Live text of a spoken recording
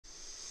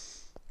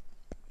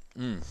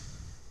Mm.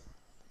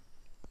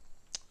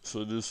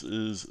 So this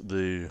is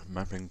the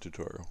mapping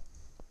tutorial.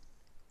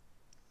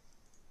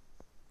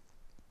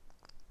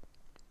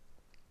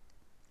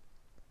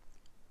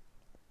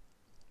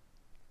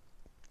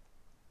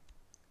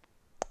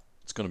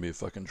 It's gonna be a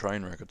fucking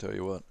train wreck, I tell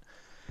you what.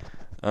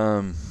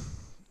 Um,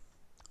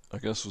 I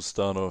guess we'll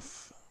start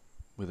off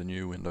with a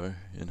new window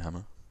in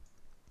Hammer.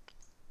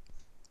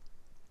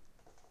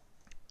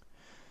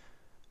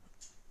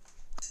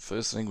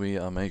 First thing we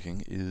are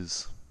making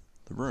is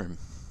the room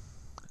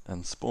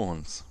and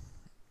spawns.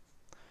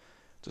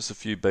 Just a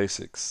few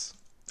basics.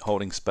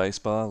 Holding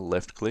spacebar,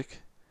 left click,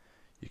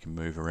 you can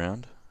move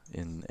around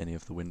in any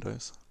of the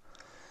windows.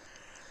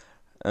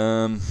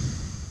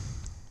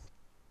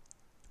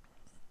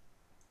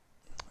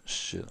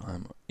 Shit,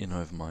 I'm in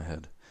over my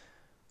head.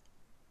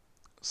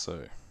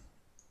 So,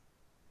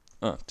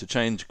 to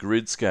change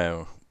grid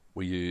scale,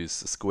 we use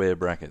square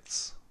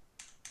brackets.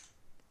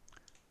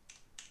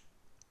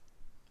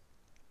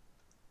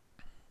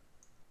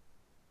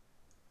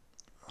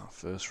 Our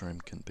first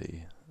room can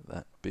be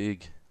that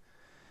big.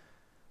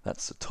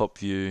 That's the top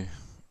view.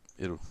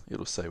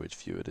 It'll say which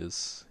view it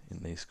is in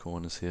these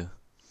corners here.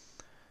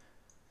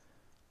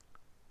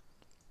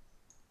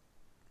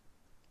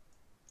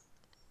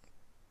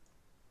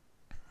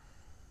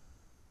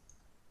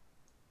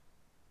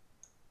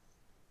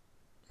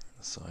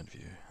 The side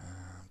view,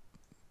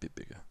 a bit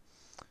bigger.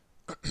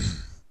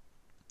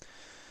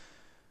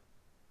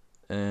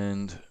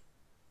 And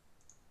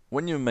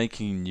when you're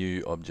making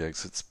new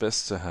objects, it's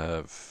best to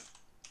have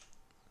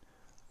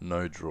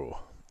no draw.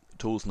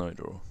 Tools no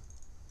draw.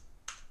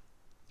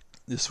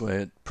 This way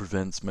it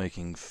prevents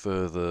making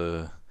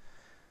further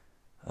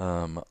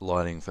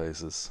lighting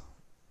phases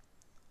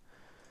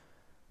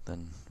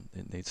than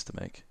it needs to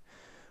make.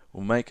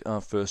 We'll make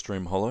our first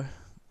room hollow,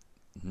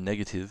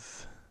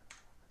 negative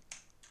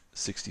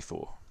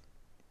 64.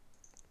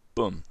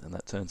 Boom, and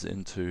that turns it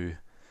into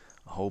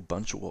a whole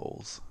bunch of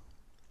walls.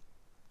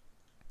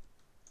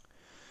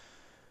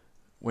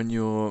 When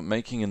you're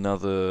making a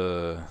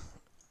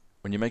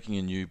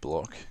new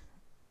block,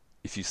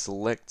 if you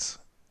select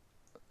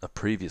a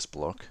previous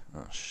block,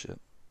 oh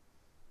shit,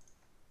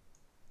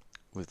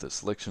 with the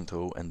selection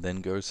tool and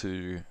then go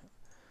to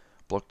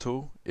block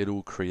tool,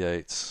 it'll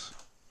create,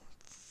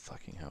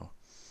 fucking hell,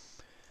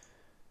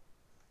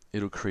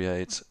 it'll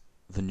create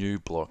the new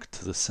block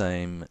to the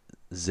same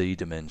Z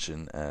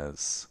dimension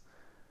as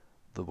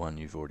the one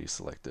you've already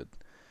selected.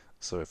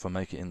 So if I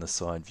make it in the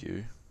side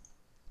view,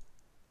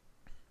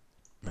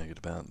 make it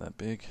about that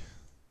big,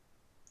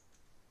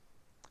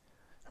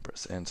 and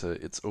press enter,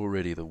 it's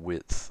already the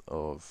width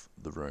of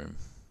the room,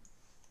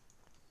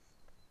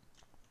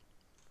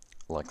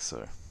 like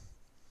so.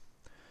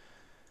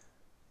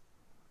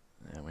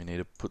 Now we need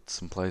to put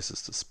some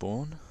places to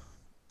spawn.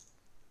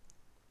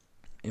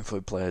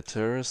 Info player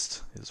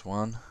terrorist is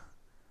one.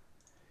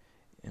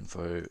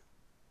 Info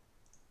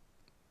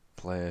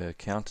player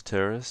counter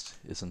terrorist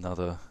is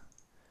another.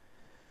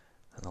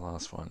 And the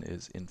last one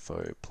is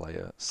info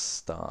player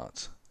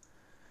start.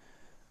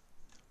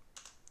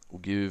 We'll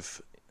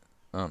give,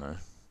 I don't know,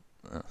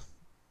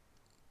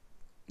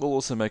 we'll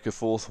also make a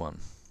fourth one.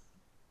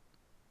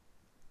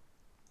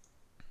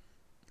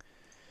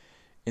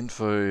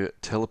 Info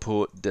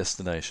teleport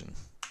destination.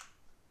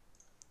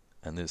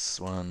 And this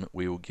one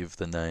we will give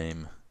the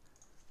name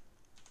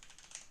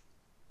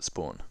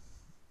spawn.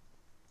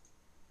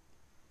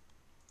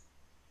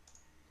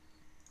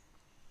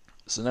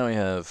 So now we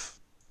have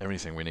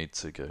everything we need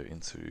to go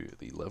into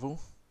the level.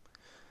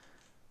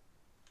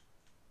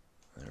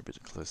 They're a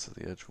bit close to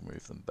the edge, we'll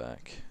move them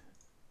back.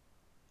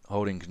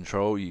 Holding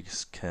control, you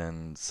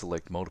can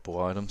select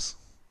multiple items.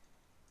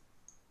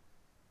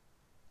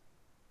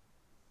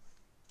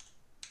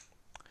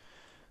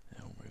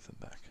 And we'll move them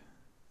back.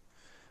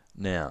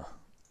 Now,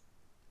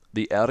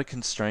 the outer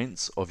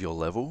constraints of your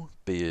level,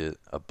 be it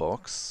a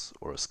box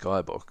or a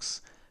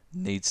skybox,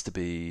 needs to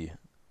be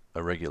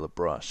a regular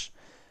brush.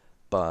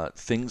 But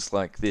things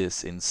like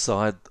this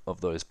inside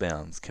of those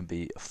bounds can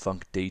be a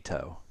func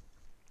detail.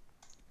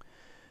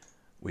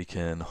 We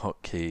can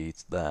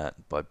hotkey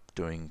that by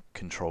doing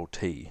Control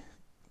T.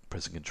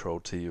 Pressing Control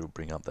T will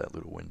bring up that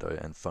little window,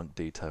 and func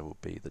detail will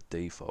be the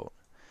default.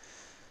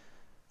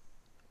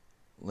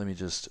 Let me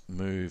just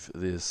move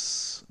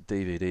this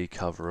DVD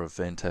cover of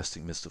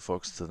Fantastic Mr.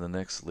 Fox to the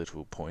next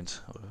little point.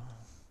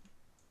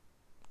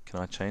 Can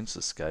I change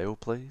the scale,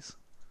 please?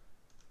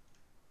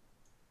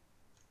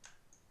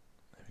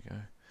 There we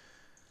go.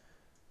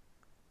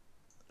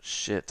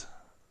 Shit.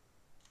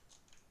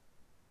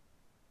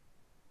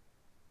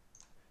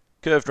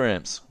 Curved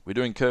ramps. We're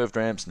doing curved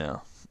ramps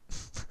now.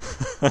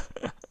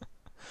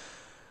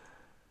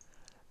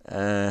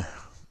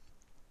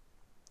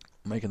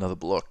 Make another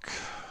block.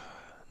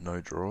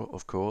 No draw,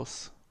 of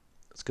course.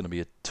 It's going to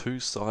be a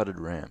two-sided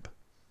ramp.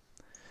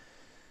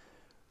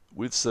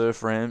 With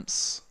surf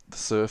ramps, the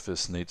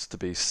surface needs to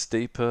be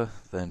steeper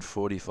than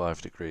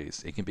 45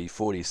 degrees. It can be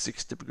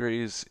 46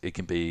 degrees, it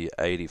can be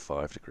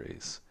 85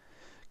 degrees.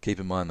 Keep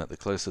in mind that the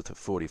closer to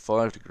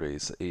 45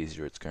 degrees, the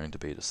easier it's going to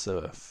be to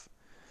surf.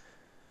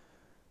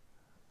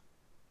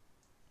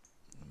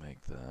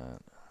 make that,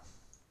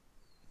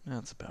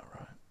 that's about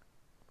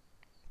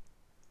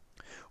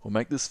right. We'll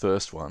make this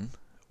first one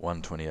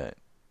 128.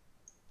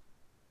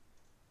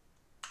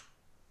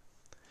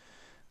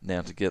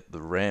 Now to get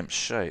the ramp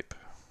shape,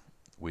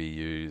 we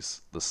use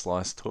the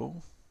slice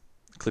tool,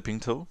 clipping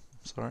tool,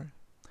 sorry,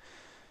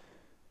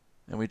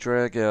 and we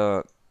drag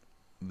out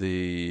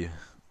the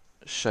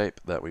shape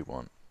that we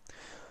want.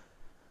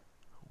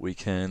 We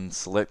can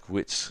select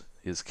which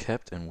is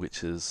kept and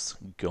which is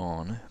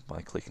gone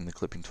by clicking the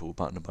clipping tool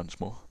button a bunch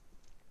more.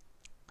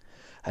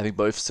 Having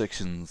both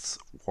sections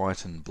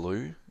white and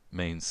blue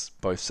means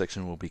both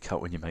sections will be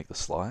cut when you make the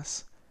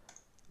slice.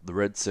 The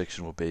red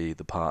section will be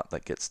the part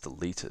that gets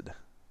deleted.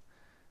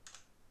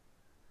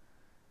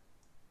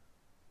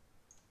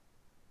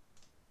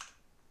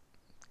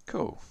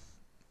 Cool.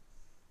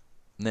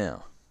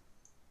 Now,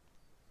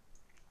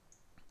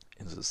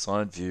 into the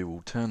side view,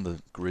 we'll turn the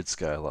grid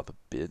scale up a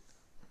bit,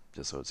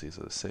 just so it's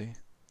easier to see.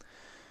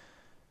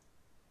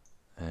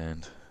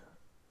 And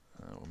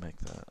we'll make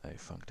that a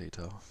func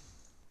detail.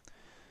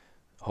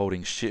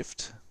 Holding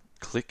shift,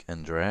 click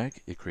and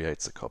drag, it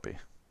creates a copy.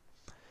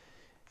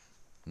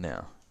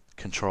 Now,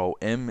 Control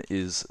M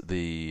is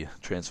the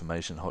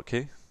transformation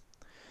hotkey.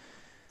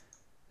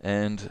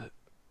 And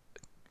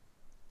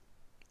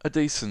a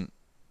decent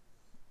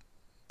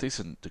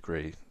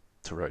degree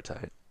to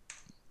rotate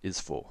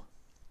is 4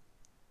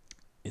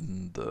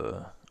 in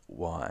the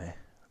Y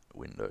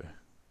window.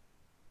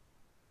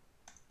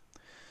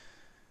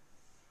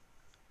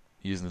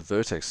 Using the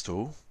vertex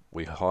tool,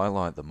 we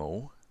highlight them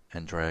all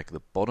and drag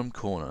the bottom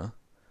corner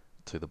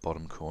to the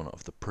bottom corner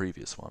of the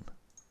previous one.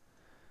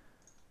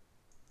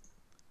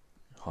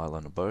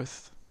 Highlight them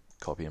both,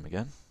 copy them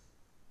again,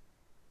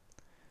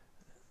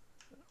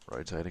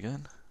 rotate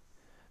again.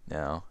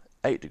 Now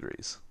 8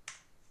 degrees.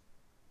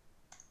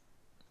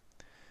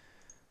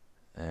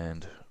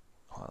 And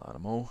highlight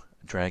them all,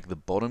 drag the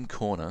bottom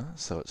corner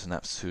so it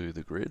snaps to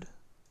the grid.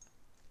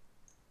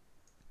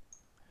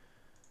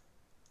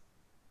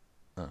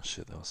 Oh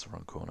shit, that was the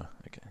wrong corner.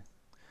 Okay.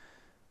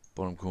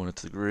 Bottom corner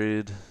to the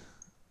grid.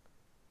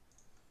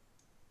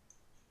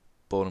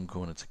 Bottom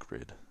corner to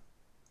grid.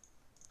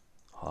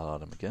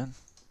 Highlight them again.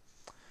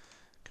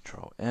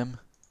 Control M.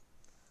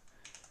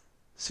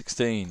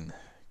 16,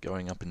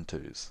 going up in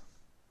 2s.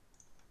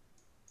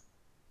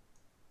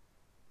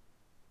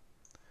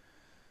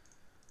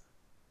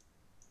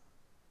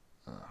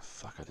 Oh,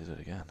 fuck, I did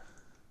it again.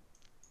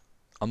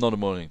 I'm not a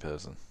morning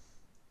person.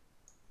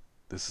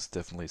 This is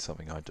definitely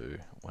something I do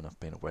when I've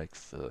been awake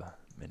for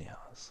many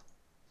hours.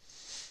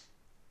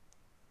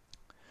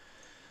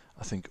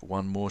 I think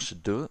one more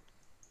should do it.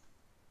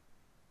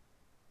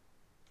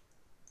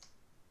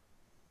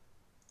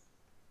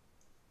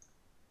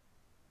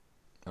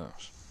 Oh.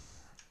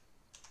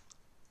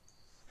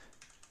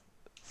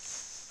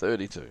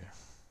 32.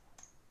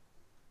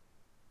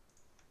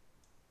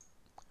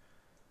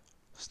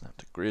 Snap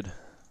to grid.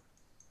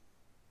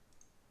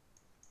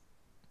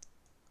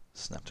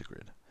 Snap to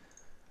grid.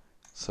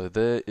 So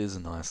there is a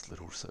nice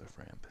little surf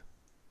ramp.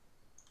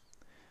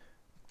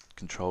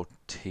 Control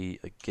T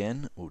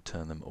again will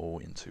turn them all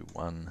into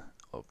one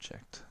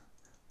object.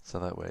 So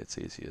that way it's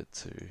easier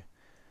to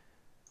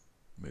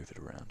move it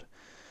around.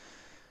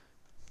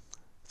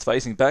 It's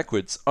facing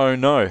backwards. Oh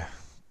no!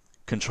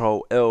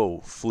 Control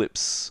L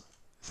flips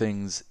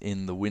things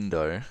in the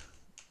window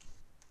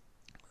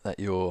that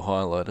you're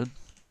highlighted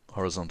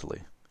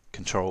horizontally.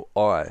 Control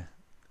I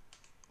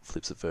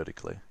flips it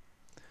vertically.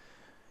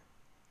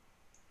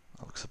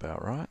 That looks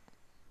about right.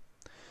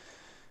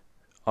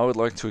 I would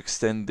like to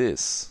extend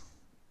this,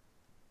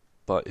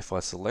 but if I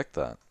select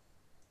that,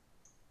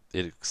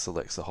 it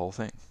selects the whole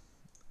thing.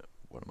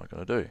 What am I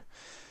going to do?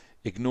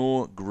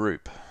 Ignore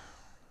group,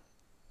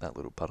 that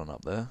little button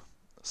up there,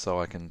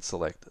 so I can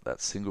select that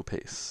single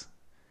piece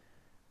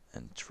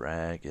and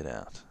drag it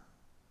out.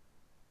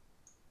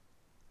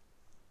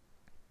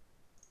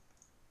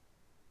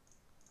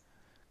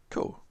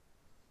 Cool.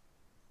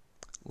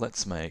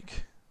 Let's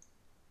make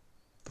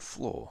the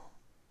floor.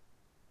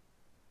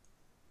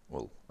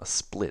 Well, a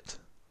split.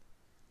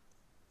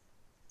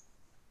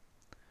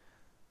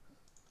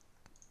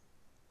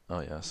 Oh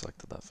yeah, I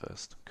selected that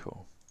first.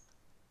 Cool.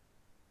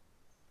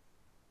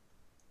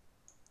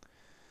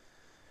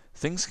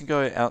 Things can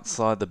go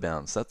outside the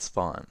bounds, that's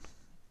fine.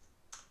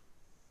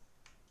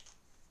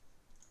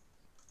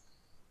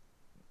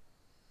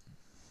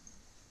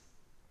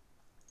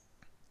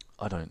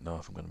 I don't know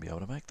if I'm going to be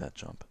able to make that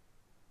jump.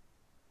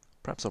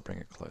 Perhaps I'll bring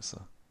it closer.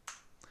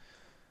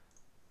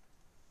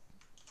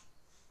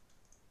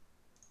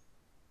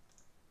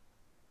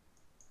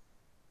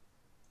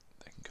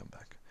 They can come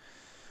back.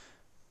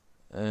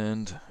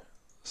 And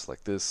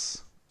select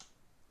this.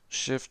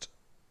 Shift,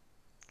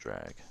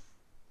 drag.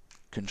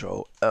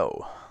 Control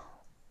L.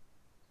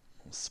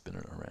 We'll spin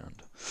it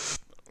around.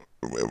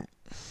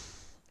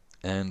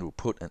 And we'll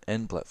put an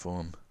end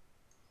platform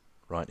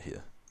right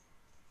here.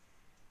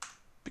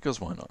 Because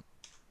why not?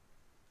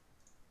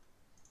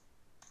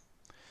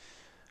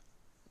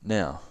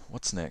 Now,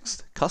 what's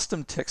next?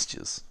 Custom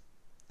textures.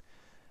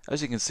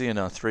 As you can see in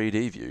our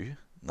 3D view,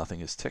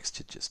 nothing is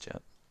textured just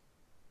yet.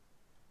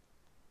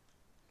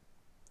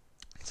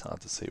 It's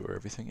hard to see where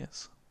everything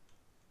is.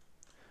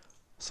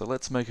 So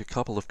let's make a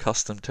couple of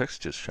custom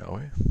textures, shall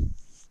we?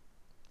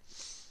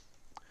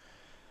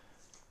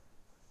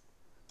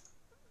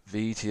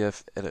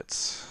 VTF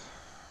edit.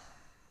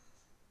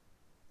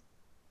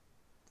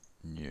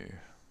 New.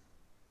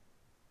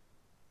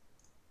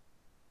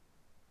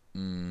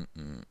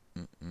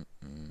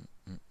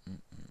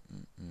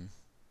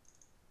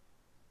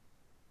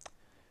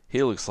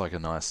 Here looks like a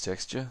nice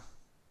texture.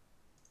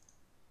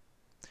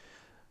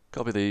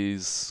 Copy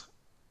these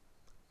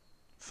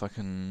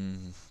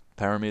fucking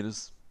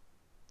parameters.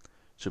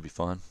 Should be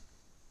fine.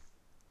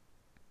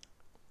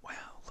 Wow,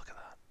 look at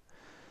that.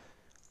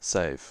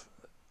 Save.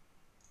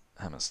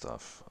 Hammer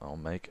stuff. I'll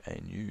make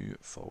a new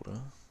folder.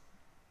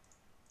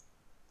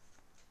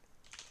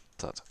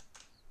 Tut.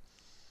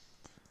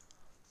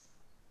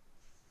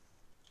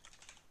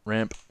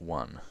 Ramp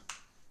 1.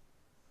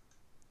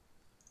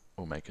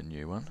 We'll make a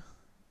new one.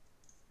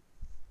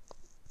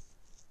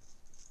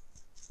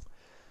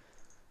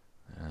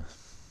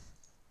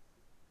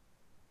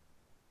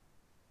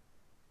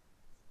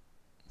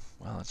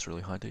 Wow, that's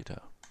really high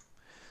detail.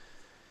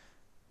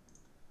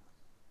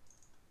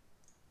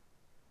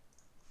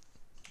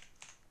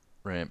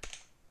 Ramp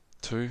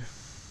 2.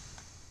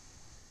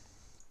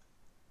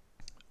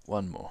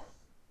 One more.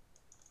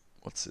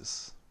 What's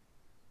this?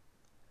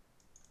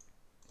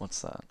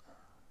 What's that?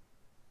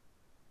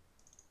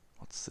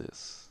 What's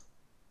this?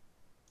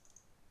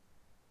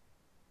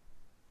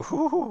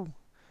 Ooh.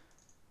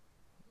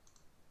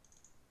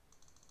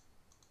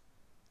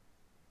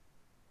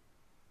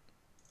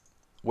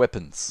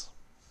 Weapons.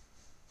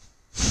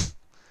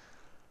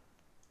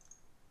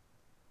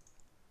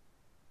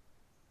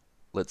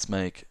 Let's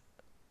make...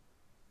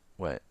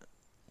 Wait,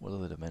 what are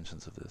the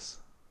dimensions of this?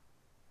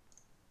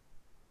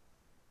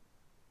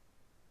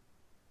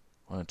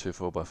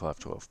 124 by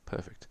 512.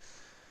 Perfect.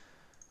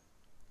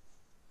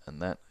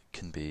 And that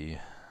can be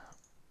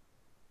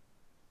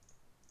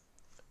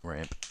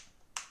ramp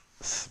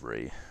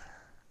 3.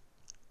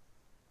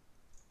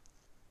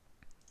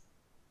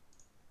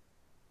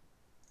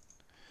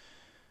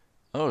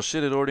 Oh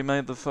shit, it already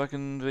made the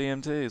fucking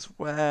VMTs.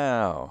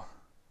 Wow.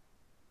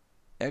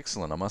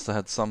 Excellent. I must have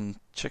had some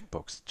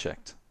checkbox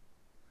checked.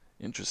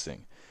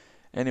 Interesting.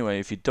 Anyway,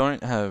 if you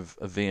don't have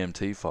a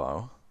VMT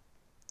file...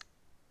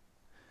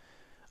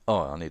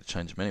 Oh, I need to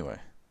change them anyway.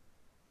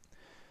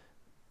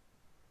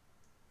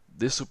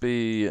 This will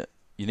be...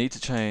 You need to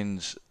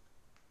change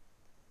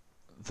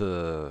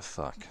the...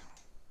 Fuck.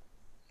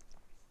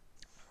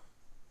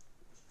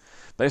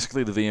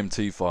 Basically, the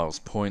VMT files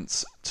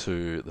points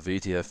to the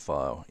VTF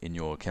file in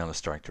your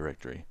Counter-Strike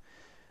directory.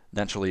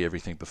 Naturally,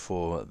 everything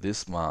before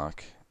this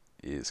mark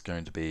is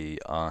going to be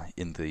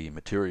in the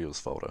materials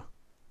folder.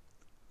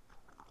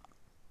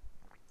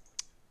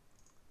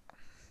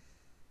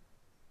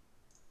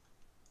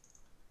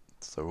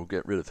 So we'll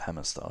get rid of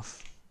hammer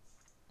stuff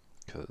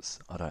because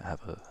I don't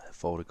have a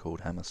folder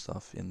called hammer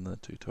stuff in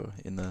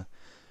the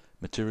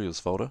materials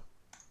folder.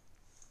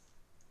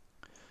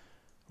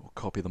 We'll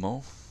copy them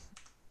all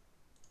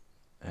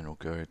and we'll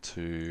go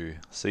to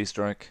C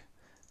Strike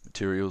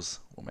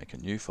materials. We'll make a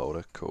new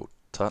folder called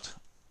tut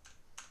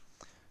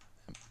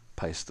and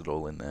paste it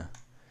all in there.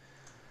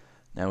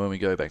 Now when we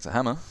go back to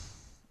hammer,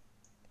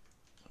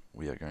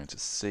 we are going to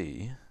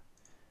see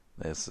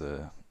there's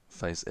a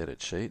face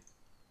edit sheet.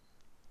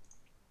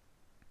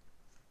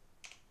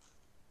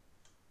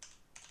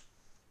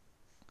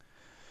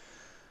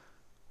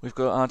 We've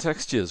got our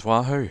textures,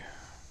 wahoo!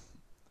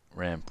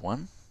 Ramp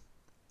 1,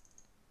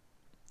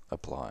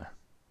 apply.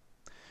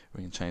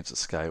 We can change the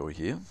scale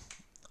here.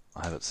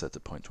 I have it set to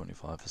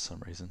 0.25 for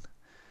some reason.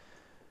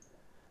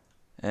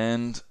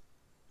 And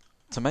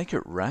to make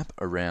it wrap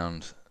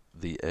around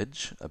the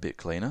edge a bit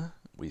cleaner,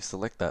 we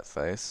select that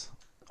face,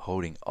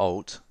 holding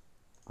Alt,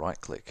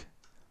 right click,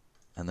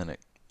 and then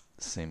it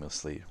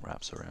seamlessly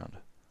wraps around.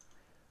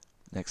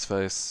 Next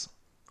face,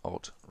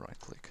 Alt, right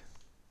click.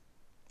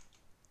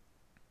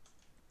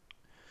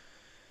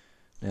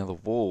 Now the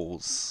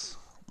walls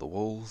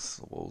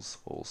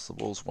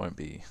won't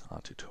be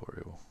our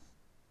tutorial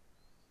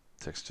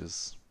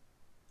textures.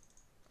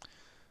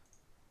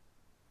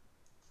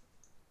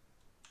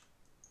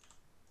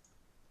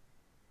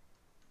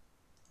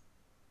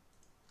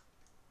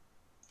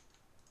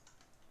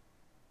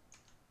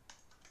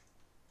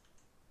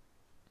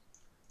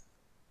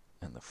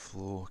 And the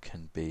floor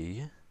can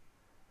be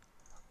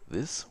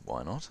this,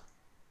 why not?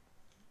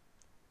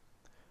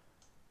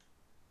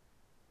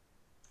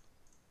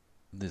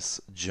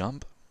 This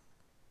jump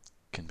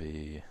can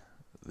be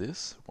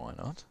this, why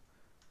not?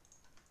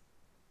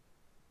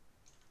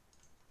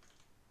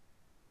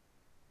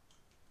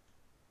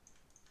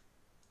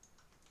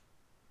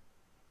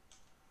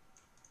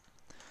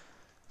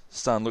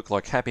 Starting to look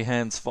like Happy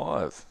Hands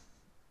 5.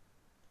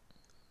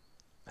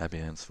 Happy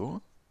Hands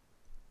 4?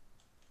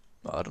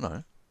 I don't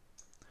know.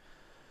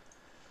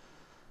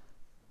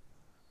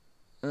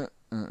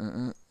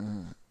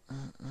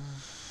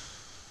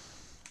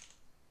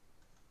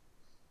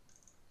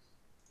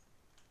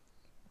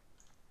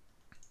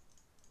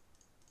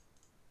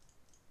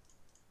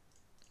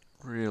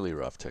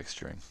 rough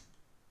texturing,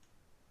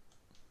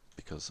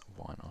 because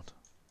why not?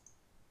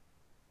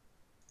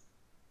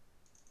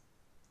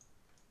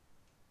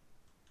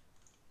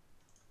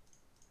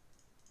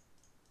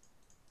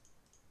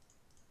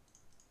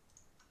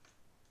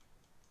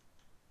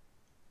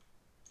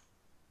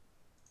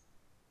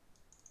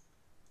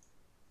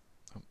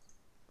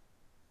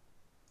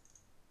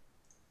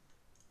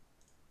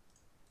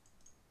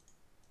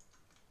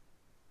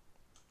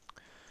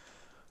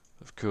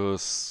 Of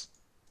course,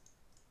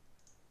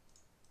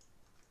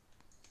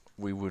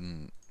 we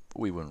wouldn't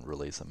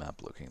release a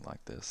map looking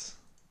like this.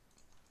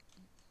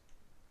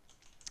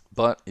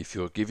 But if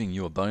you're giving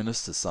your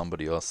bonus to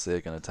somebody else,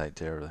 they're going to take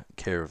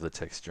care of the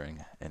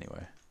texturing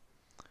anyway.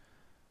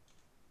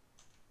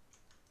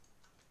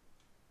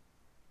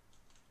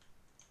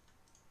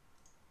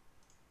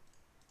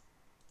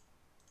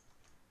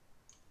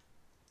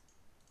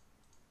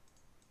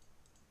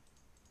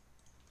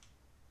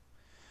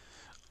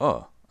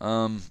 Oh,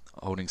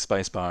 holding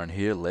spacebar in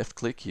here, left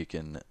click, you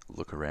can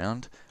look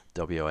around.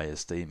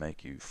 WASD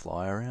make you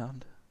fly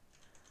around.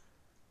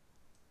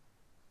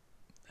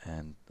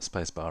 And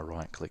spacebar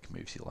right click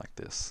moves you like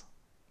this.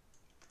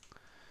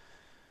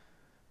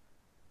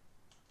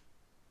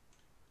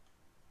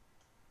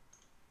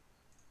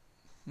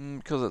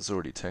 Because it's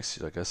already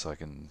textured, I guess I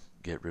can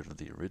get rid of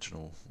the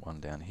original one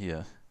down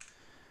here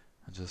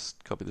and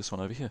just copy this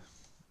one over here.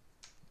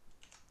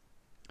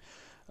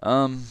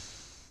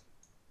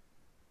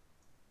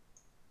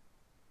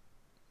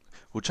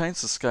 We'll change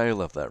the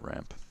scale of that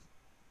ramp.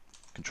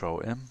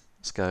 Control M,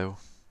 scale,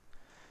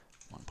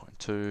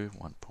 1.2,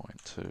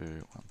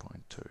 1.2,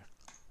 1.2.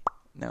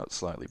 Now it's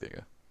slightly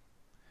bigger.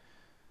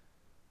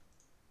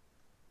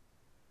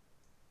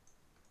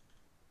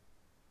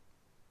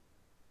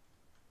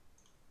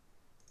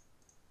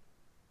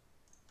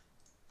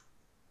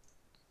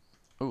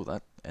 Oh,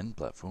 that end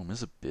platform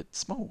is a bit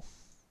small.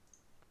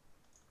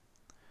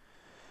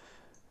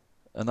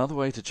 Another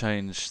way to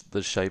change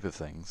the shape of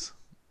things.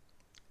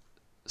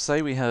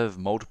 Say we have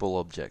multiple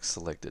objects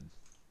selected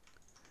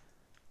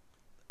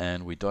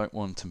and we don't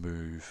want to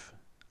move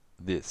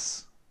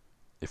this.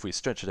 If we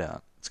stretch it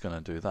out, it's going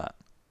to do that.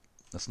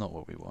 That's not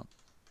what we want.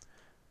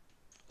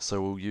 So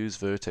we'll use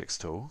vertex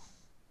tool.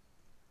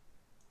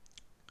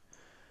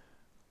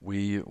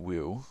 We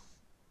will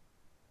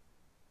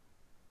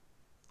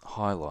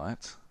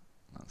highlight.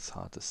 That's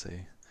hard to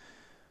see.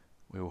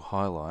 We'll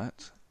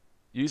highlight.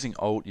 Using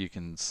Alt, you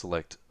can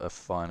select a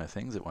finer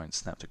things. It won't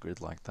snap to grid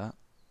like that.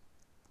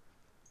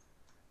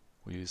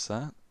 We'll use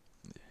that.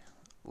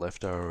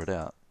 Left arrow it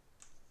out.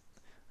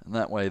 And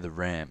that way the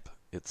ramp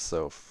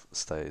itself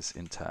stays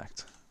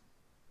intact.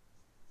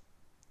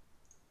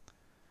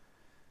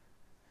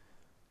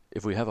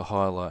 If we have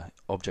a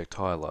object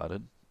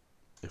highlighted,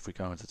 if we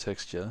go into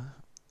texture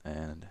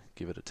and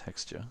give it a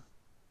texture,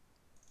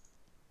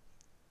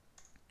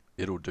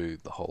 it'll do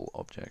the whole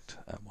object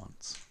at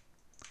once.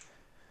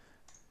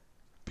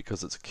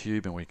 Because it's a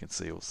cube and we can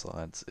see all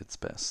sides, it's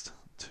best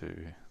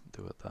to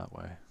do it that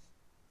way.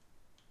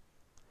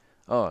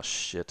 Oh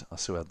shit, I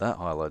still had that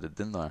highlighted,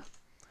 didn't I?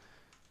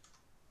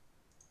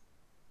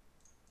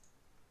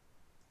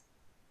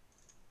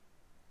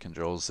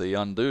 Control C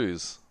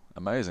undoes.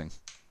 Amazing.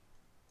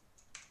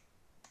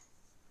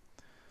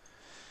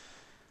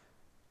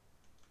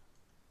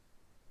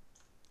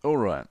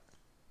 Alright.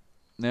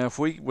 Now if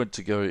we were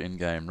to go in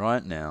game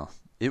right now,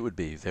 it would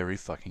be very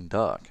fucking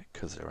dark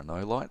because there are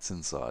no lights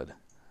inside.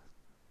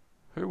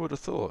 Who would have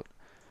thought?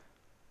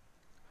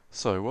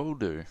 So what we'll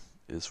do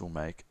is we'll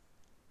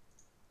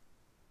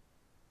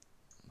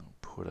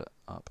put it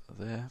up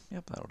there.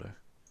 Yep, that'll do.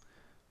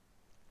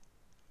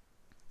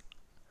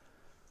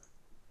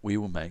 We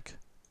will make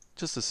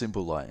just a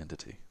simple light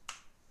entity.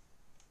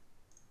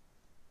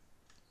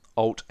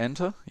 Alt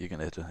Enter, you can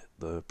edit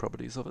the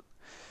properties of it.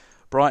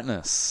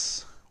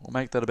 Brightness, we'll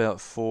make that about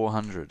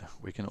 400.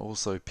 We can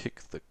also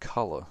pick the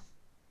color.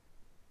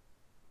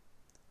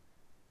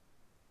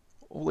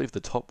 We'll leave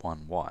the top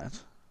one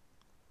white.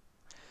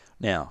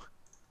 Now,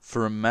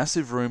 for a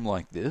massive room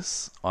like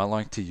this, I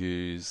like to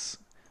give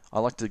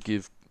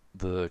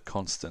the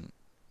constant,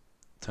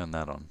 turn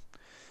that on.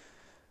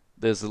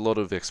 There's a lot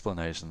of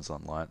explanations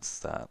on lights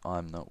that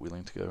I'm not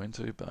willing to go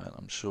into, but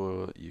I'm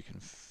sure you can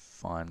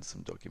find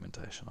some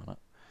documentation on it.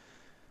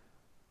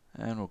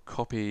 And we'll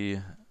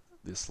copy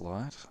this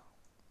light.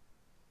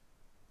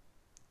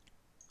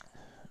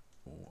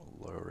 We'll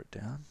lower it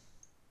down.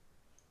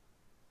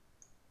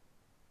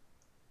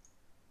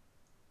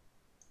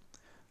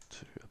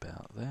 To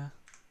about there.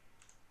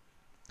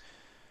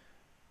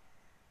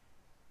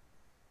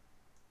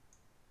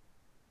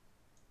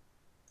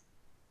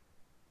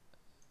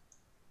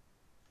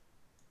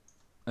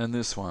 And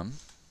this one,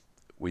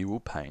 we will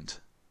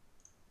paint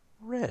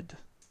red.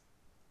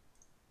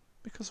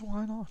 Because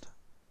why not?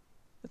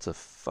 It's a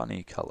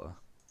funny color.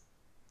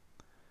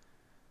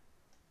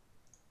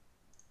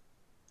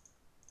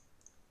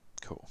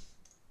 Cool.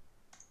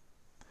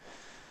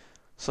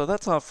 So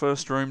that's our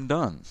first room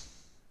done.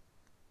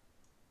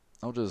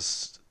 I'll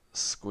just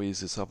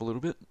squeeze this up a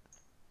little bit.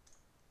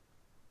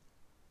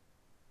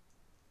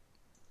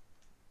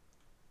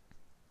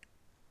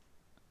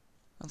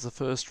 That's the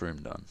first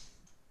room done.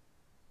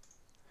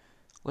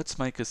 Let's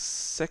make a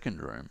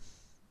second room.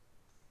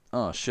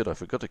 Oh shit, I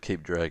forgot to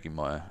keep dragging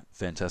my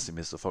Fantastic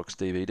Mr. Fox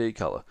DVD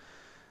color.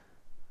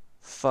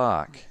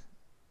 Fuck.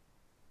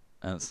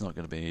 And it's not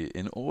going to be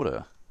in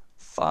order.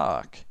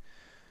 Fuck.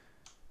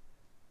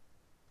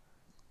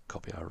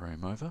 Copy our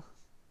room over.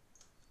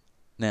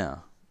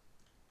 Now,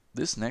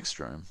 this next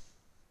room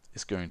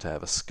is going to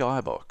have a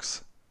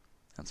skybox.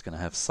 And it's going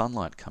to have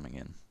sunlight coming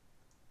in.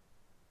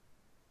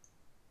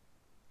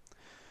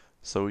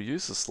 So we'll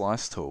use the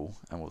slice tool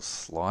and we'll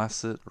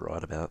slice it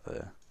right about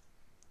there.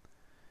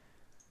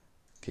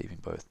 Keeping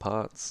both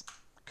parts.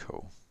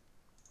 Cool.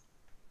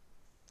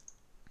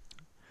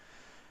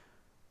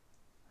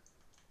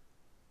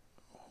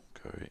 We'll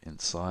go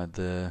inside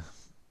there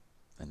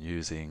and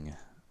using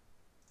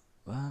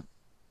that.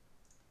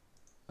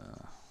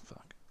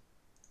 Fuck.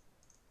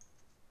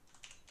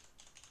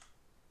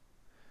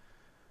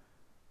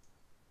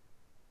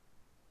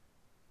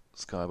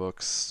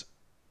 Skybox,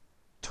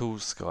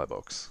 tools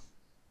skybox.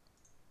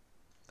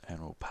 And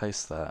we'll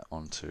paste that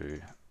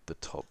onto the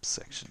top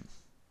section.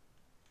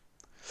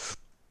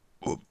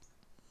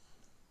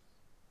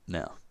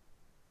 Now,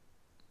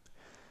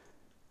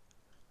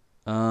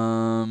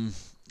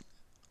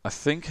 I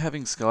think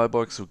having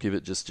skybox will give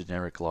it just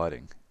generic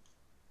lighting.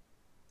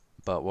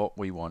 But what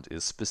we want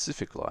is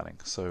specific lighting.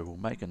 So we'll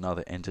make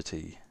another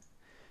entity.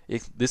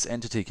 This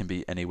entity can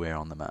be anywhere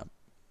on the map.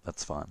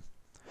 That's fine.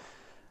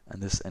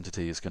 And this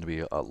entity is going to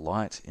be a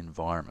light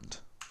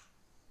environment.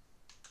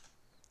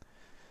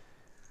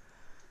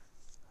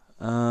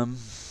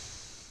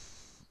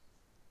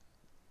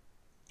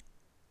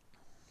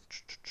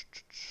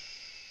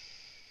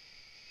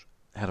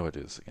 How do I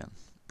do this again?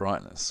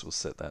 Brightness, we'll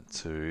set that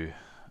to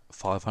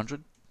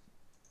 500.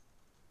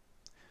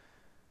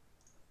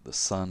 The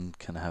sun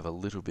can have a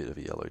little bit of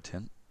a yellow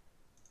tint.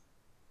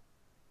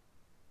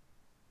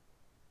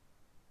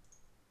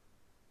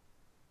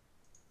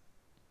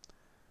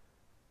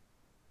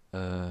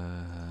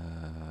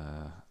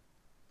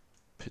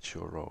 Pitch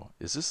or roll.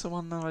 Is this the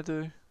one that I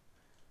do?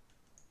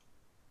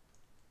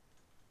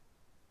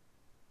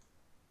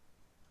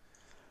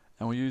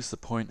 And we'll use the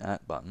point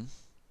at button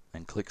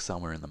and click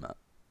somewhere in the map.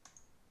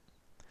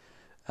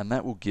 And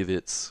that will give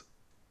it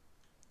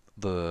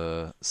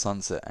the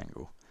sunset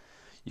angle.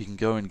 You can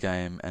go in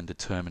game and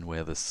determine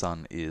where the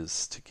sun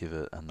is to give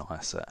it a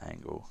nicer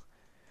angle.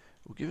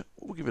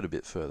 We'll give it a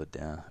bit further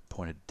down,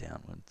 pointed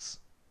downwards.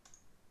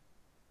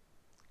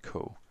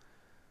 Cool.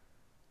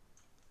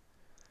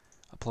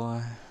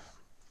 Apply.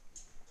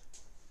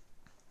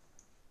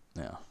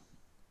 Now,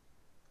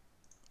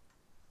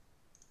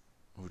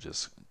 we'll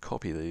just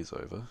copy these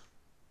over.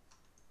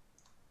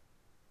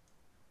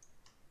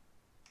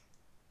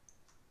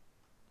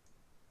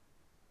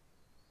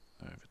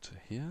 Over to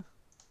here.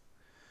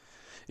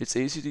 It's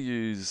easy to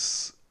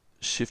use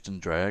shift and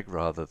drag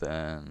rather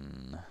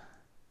than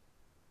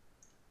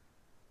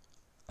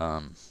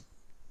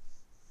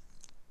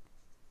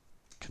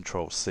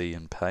Control C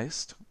and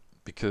paste,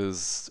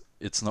 because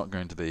it's not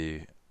going to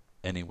be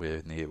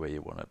anywhere near where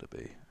you want it to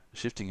be.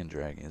 Shifting and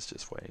dragging is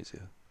just way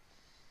easier.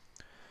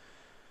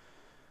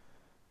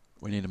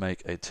 We need to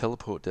make a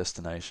teleport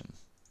destination.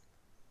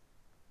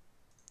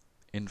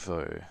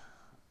 Info.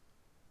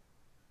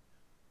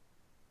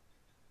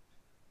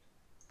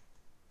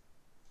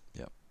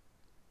 Yep.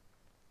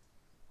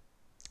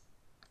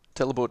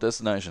 Teleport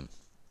destination.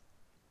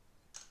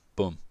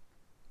 Boom.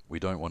 We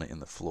don't want it in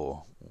the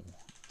floor. We'll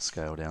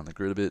scale down the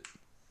grid a bit.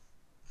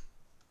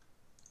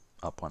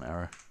 Up one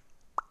arrow.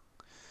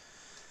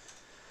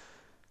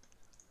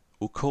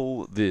 We'll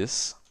call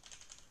this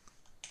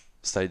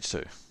stage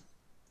 2.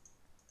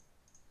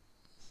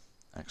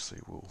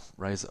 Actually, we'll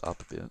raise it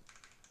up a bit.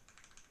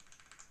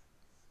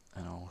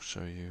 And I'll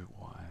show you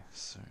why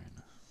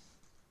soon.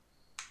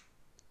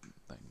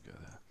 They can go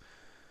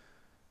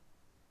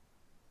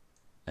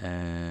there.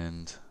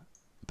 And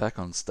back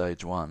on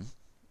stage 1,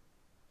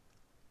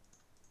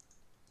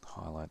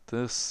 highlight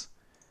this.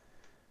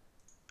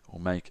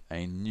 We'll make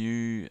a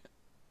new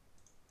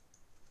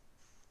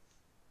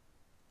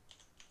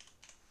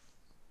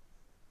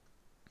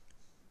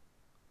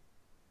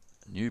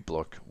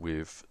block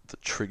with the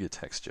trigger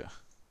texture.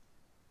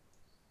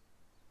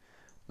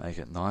 Make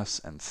it nice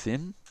and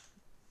thin.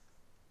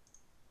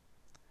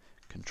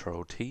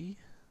 Control T.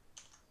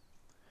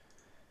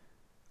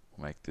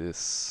 We'll make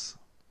this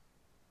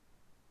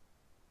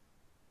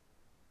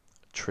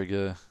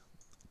trigger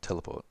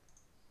teleport.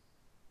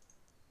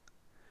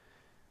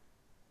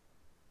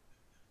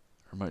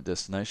 Remote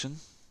destination,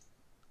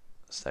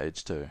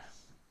 stage 2.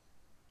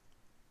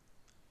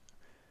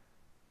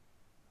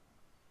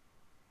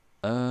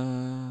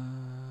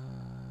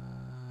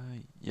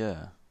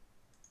 Yeah.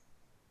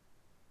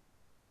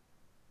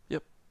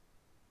 Yep.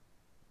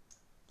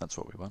 That's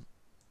what we want.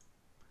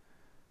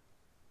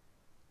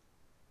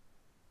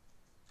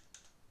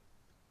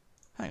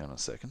 Hang on a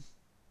second.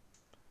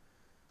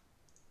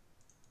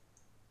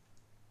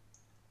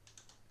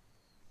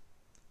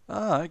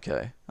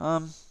 Okay.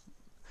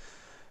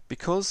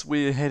 Because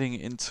we're heading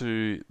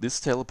into this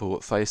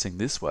teleport facing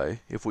this way,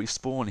 if we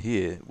spawn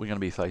here, we're going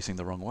to be facing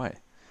the wrong way.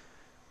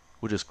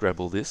 We'll just grab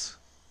all this,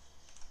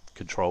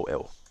 Control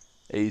L.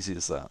 Easy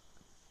as that.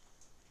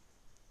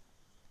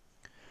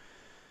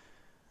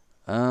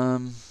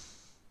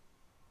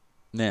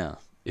 Now,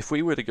 if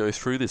we were to go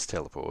through this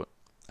teleport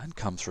and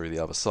come through the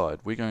other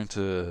side, we're going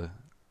to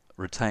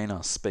retain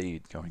our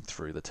speed going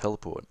through the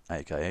teleport,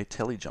 aka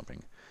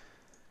telejumping.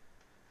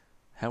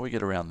 How we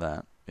get around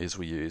that is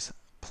we use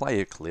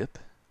player clip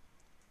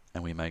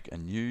and we make a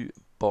new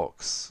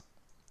box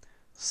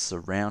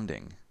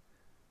surrounding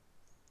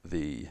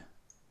the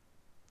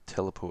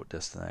teleport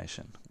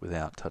destination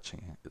without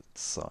touching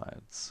its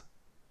sides.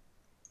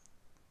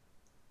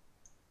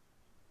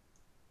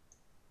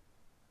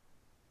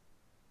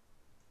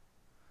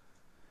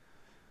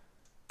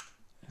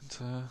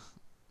 Enter.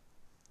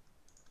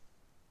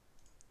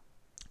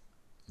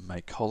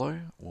 Make hollow,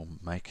 we'll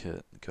make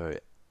it go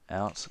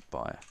out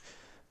by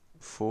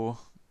 4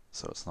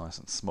 so it's nice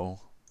and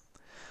small.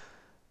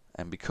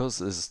 And because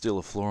there's still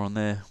a floor on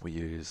there, we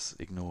use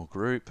ignore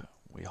group,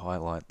 we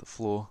highlight the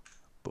floor,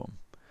 boom.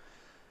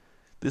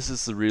 This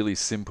is the really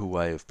simple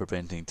way of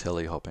preventing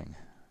telehopping.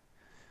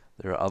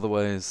 There are other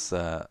ways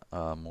that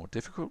are more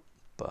difficult,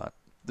 but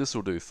this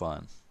will do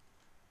fine.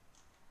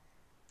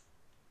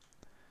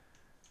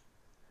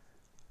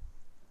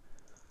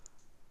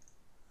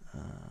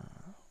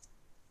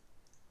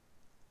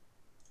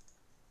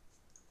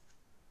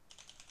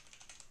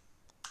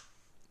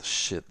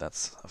 Shit,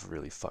 that's a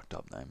really fucked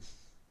up name.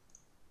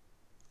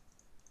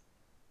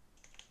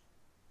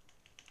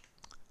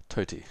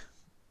 Toti.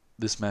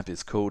 This map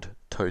is called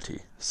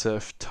Toti.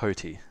 Surf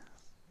Toti.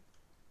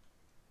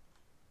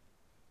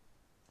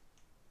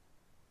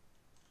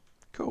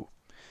 Cool.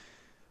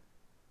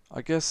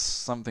 I guess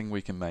something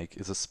we can make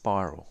is a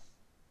spiral.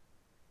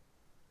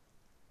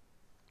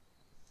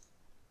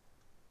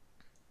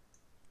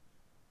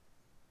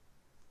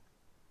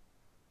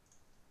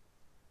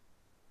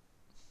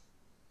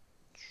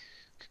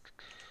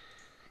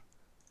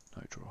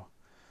 No draw.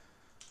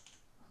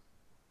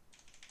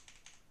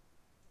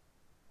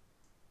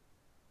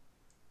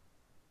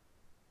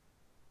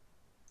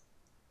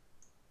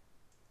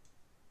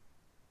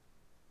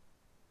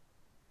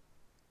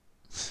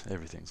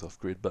 Everything's off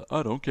grid, but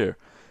I don't care.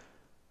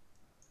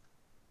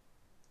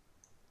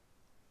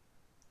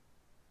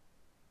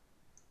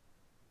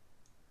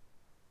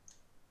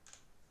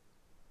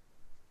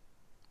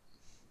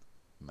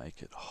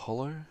 Make it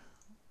hollow.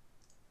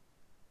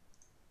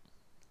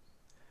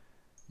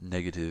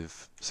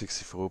 Negative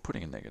 64,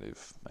 putting a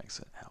negative makes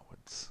it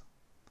outwards.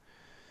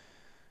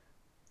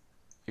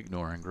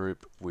 Ignoring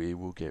group, we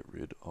will get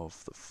rid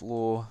of the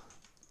floor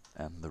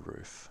and the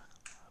roof.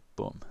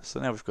 Boom. So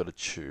now we've got a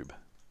tube.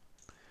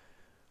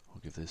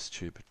 We'll give this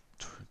tube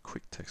a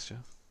quick texture.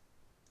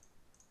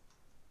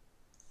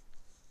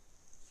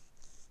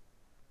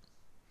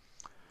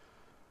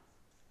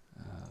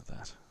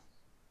 That.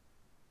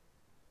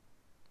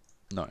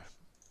 No,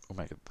 we'll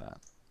make it that.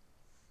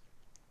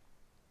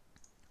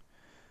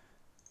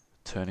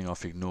 Turning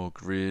off ignore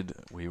grid,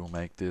 we will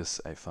make this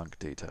a func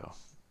detail.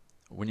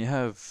 When you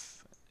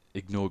have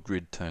ignore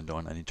grid turned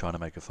on and you're trying to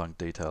make a func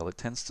detail, it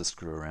tends to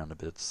screw around a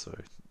bit, so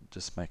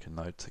just make a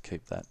note to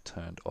keep that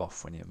turned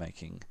off when you're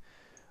making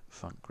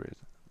func grid,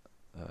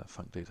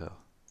 func detail.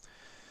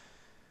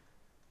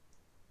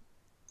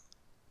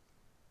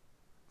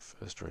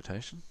 First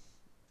rotation.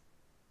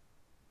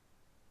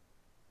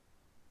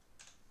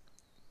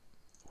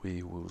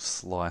 We will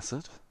slice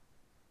it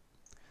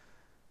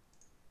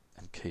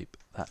and keep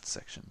that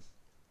section.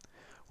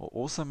 We'll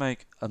also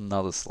make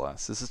another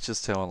slice. This is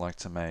just how I like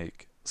to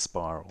make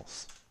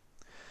spirals,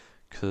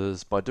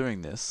 because by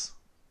doing this,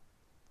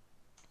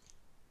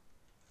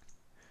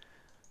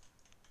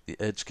 the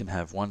edge can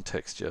have one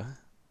texture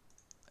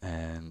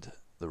and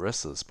the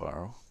rest of the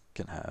spiral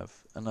can have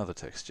another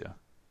texture.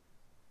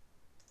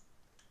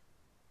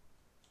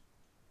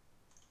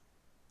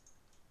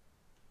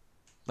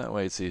 That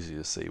way it's easy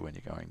to see when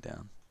you're going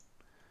down.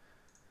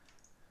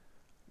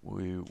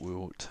 We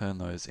will turn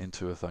those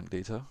into a func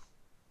detail.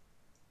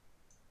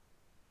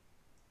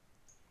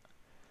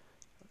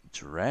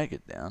 Drag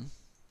it down.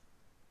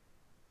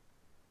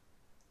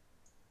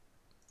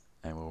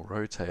 And we'll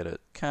rotate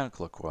it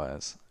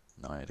counterclockwise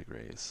 90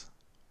 degrees.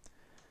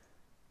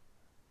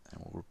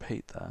 And we'll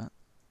repeat that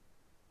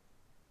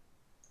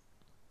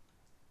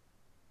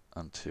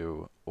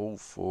until all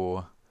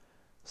 4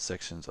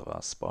 sections of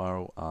our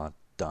spiral are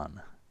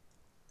done.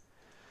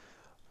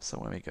 So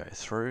when we go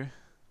through,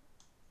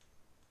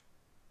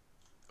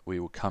 we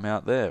will come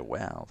out there.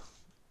 Wow.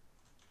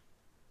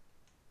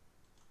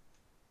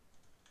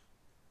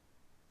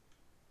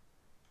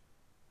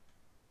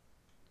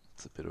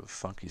 It's a bit of a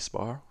funky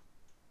spiral.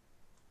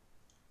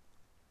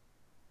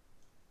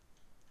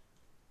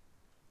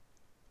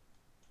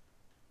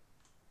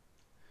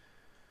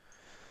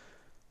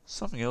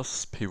 Something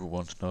else people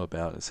want to know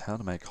about is how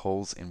to make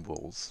holes in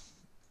walls.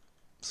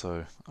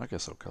 So I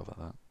guess I'll cover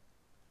that.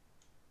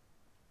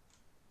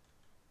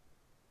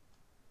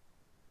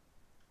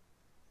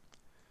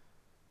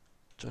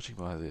 judging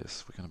by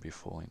this, we're going to be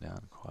falling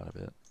down quite a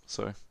bit.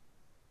 So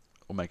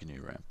we'll make a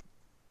new ramp.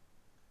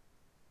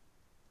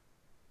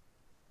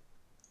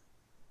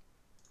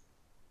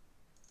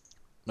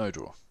 No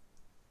draw,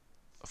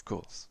 of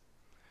course.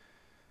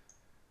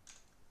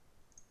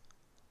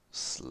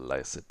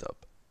 Slice it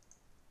up.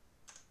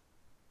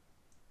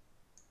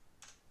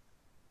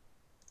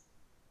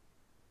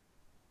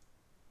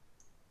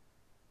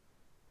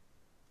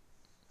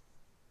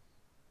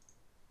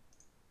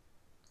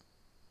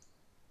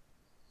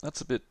 That's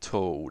a bit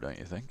tall, don't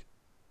you think?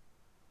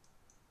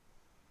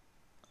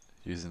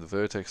 Using the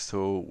vertex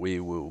tool, we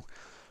will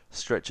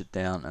stretch it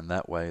down, and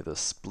that way the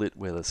split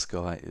where the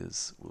sky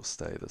is will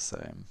stay the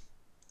same.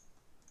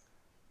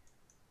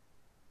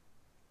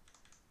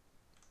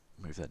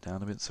 Move that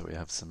down a bit so we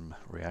have some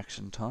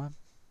reaction time.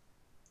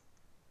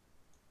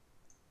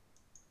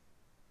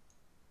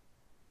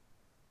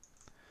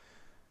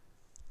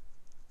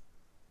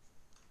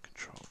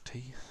 Control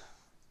T.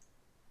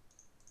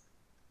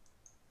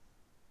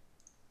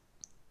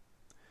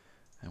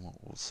 And we'll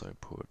also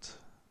put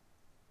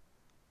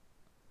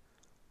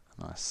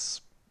a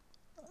nice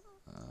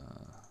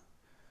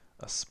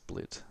a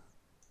split.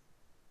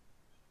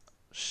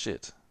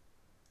 Shit.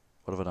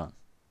 What have I done?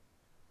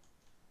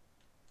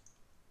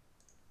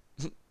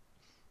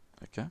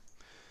 Okay.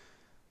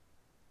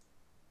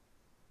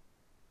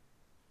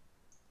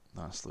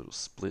 Nice little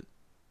split.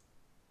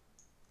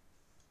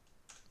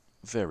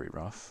 Very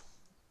rough.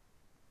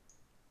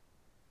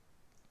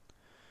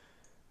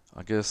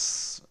 I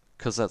guess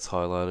because that's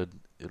highlighted,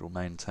 it'll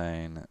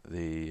maintain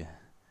the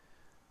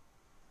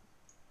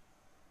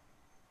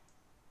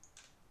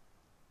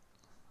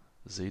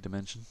Z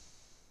dimension.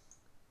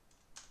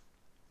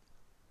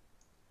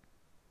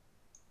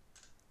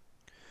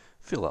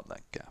 Fill up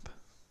that gap.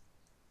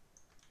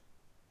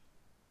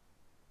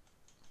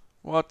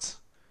 What?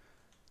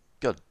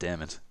 God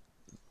damn it.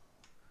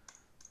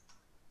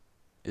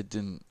 It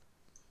didn't...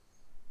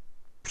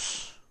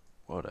 Psh,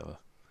 whatever.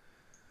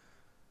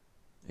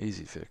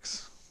 Easy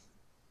fix.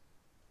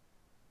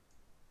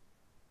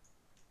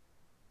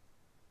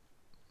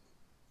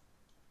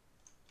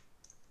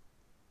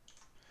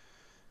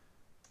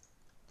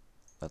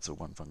 That's a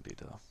one func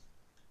detail.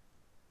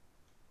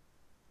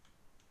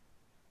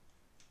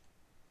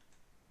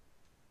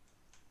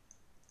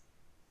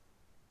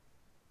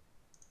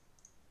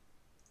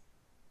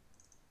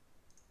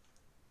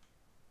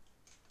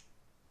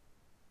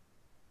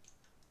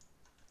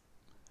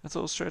 It's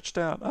all stretched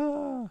out.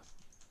 Ah,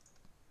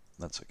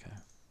 that's okay.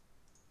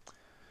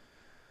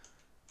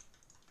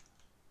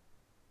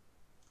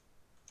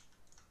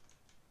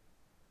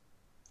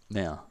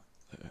 Now,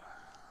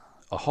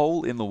 a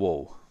hole in the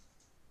wall.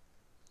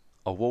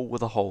 A wall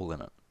with a hole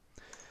in it.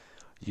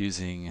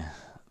 Using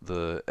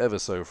the ever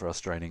so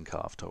frustrating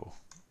carve tool.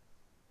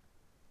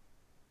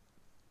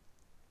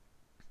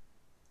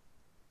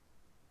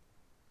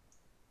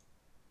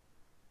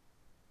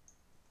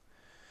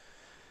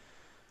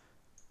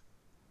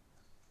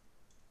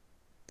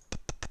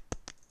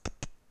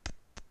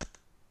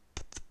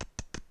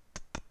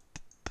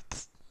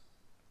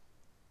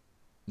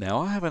 Now,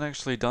 I haven't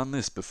actually done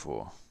this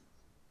before,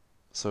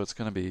 so it's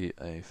going to be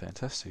a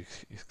fantastic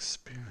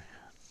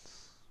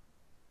experience.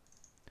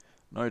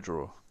 No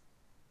draw.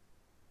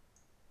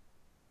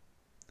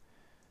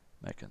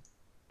 Make a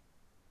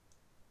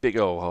big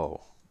old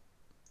hole.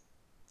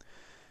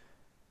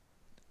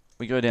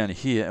 We go down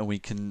here and we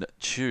can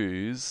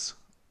choose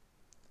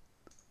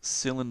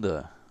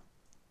cylinder.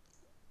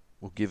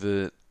 We'll give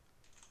it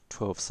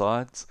 12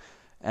 sides,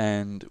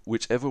 and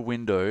whichever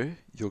window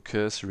your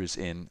cursor is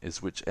in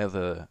is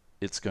whichever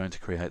it's going to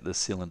create the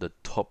cylinder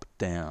top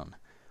down.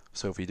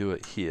 So if we do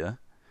it here,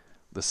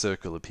 the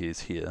circle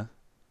appears here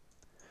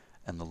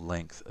and the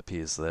length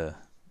appears there.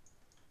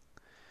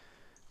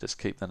 Just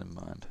keep that in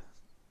mind.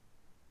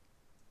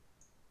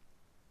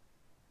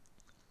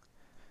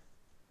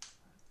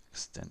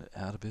 Extend it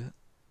out a bit.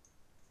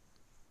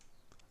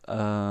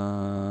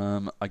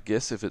 I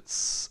guess if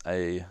it's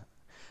a...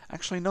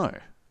 Actually, no.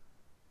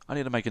 I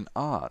need to make an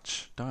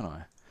arch, don't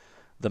I?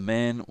 The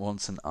man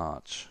wants an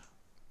arch.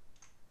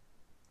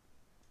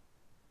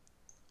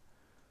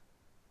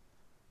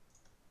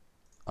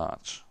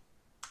 Arch.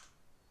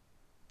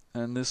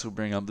 And this will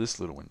bring up this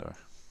little window.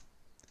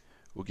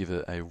 We'll give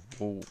it a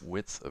wall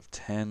width of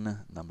 10,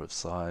 number of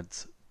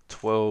sides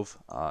 12,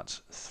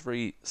 arch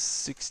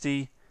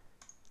 360.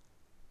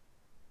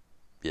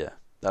 Yeah,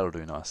 that'll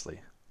do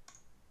nicely.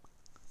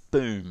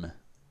 Boom.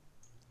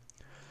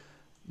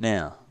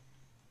 Now,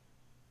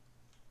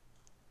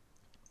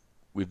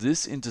 with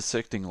this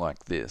intersecting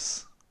like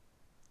this,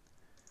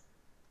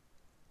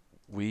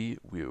 we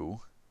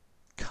will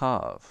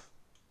carve.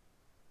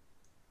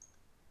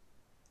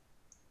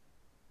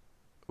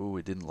 Oh,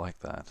 it didn't like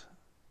that.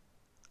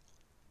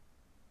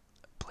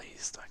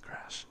 Please don't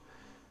crash.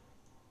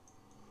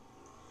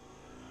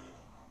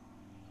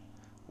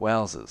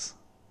 Wowzers.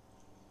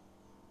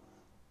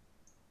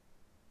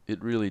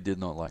 It really did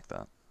not like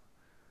that.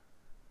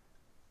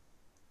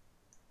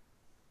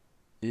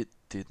 It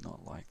did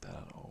not like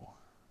that at all.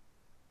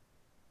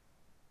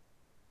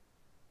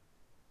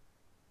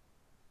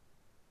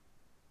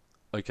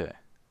 Okay.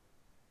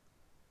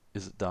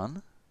 Is it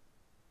done?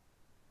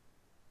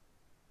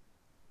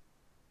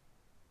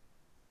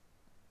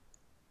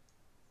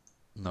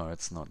 No,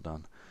 it's not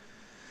done.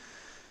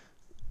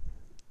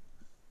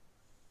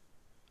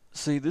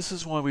 See, this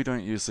is why we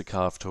don't use the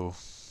carve tool.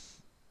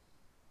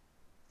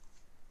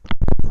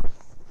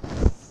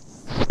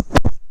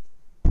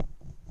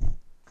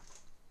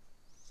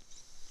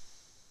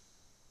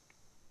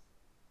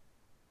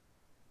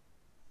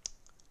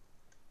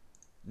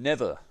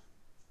 Never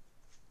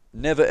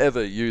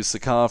ever use the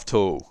carve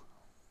tool.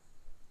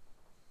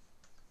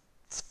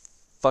 It's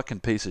a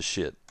fucking piece of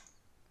shit.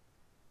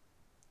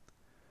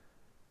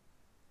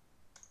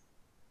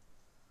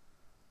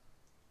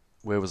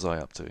 Where was I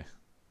up to?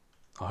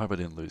 I hope I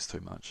didn't lose too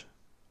much.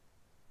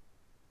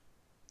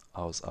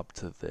 I was up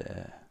to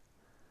there.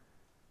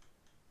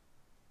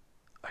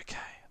 Okay,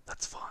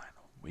 that's fine.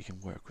 We can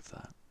work with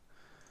that.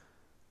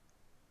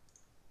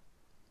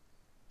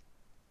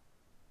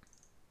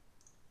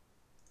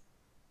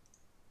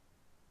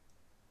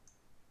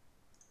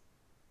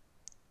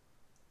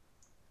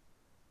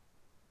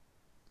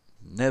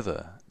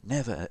 Never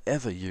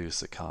ever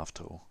use the carve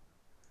tool.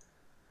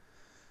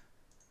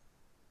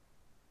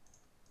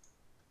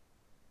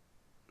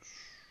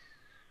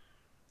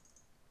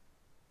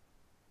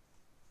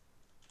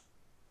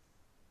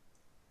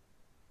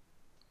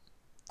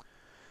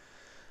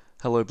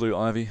 Hello Blue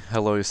Ivy,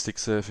 hello Stick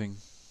Surfing.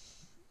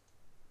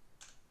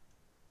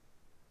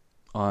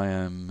 I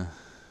am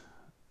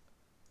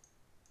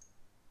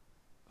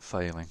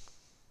failing.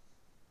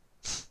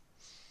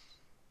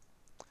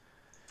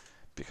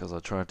 Because I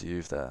tried to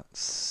use that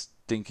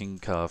stinking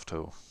carve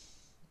tool.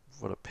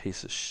 What a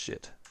piece of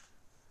shit.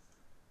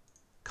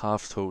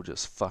 Carve tool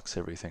just fucks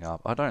everything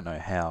up. I don't know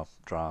how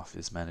Draft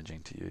is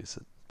managing to use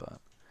it, but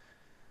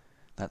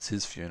that's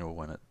his funeral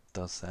when it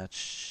does that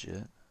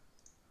shit.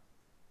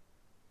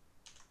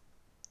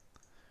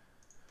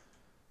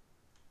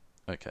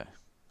 Okay.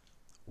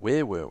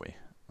 Where were we?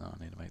 Oh,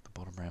 I need to make the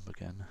bottom ramp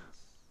again.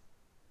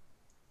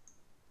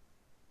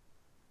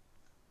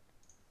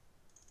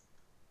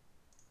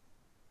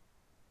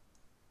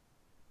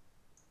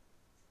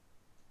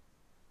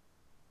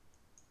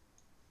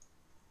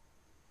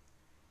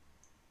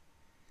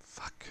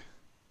 Fuck.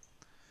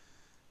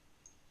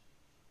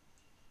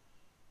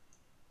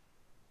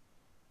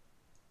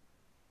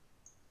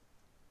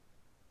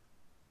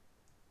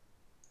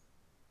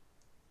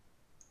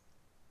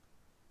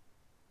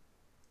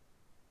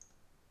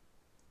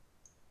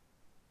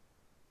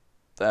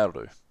 That'll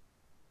do.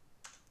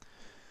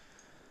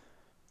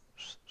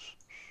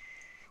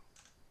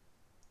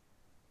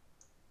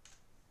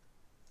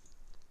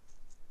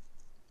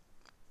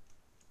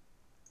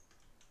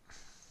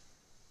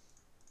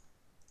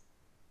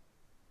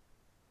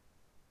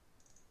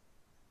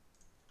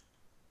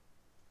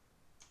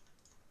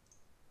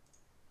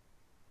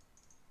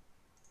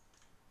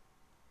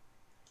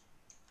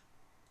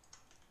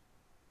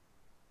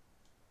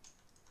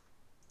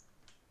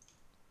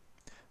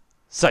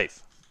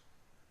 Safe.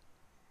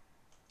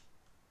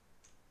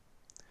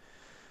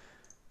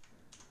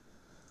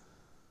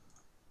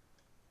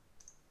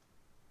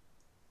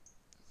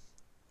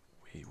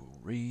 We will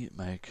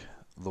remake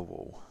the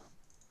wall.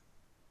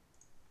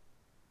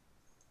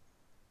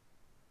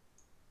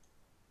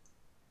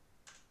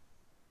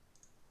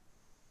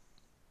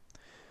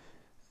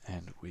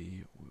 And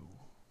we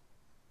will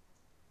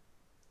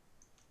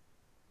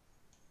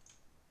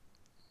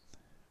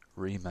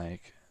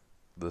remake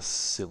the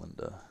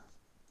cylinder.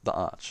 The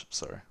arch,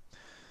 sorry.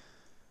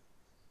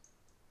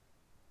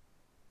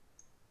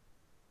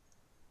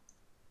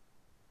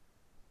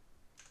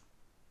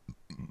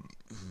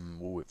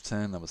 Wall width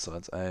 10, number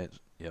sides 8.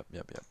 Yep.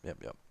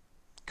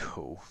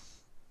 Cool.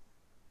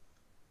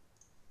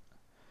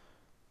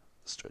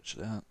 Stretch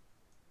it out.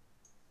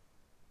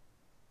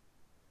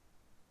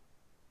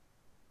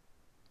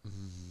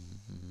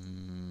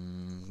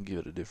 Give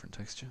it a different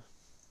texture.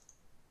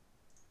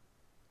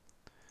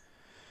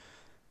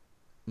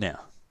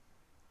 Now,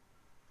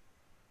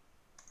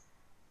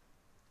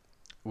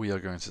 we are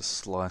going to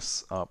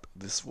slice up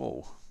this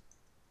wall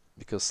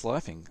because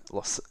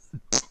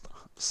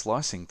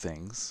slicing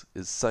things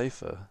is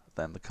safer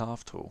than the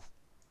carve tool.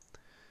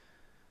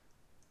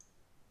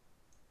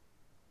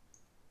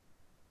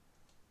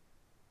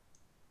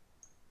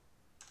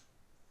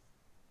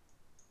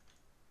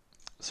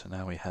 So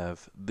now we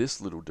have this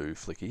little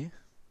dooflicky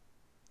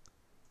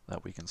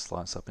that we can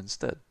slice up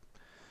instead.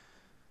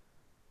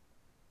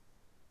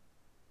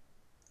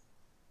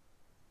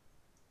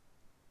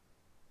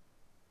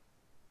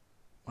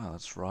 Wow,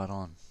 that's right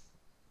on.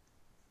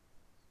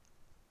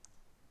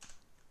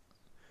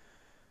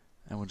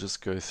 And we'll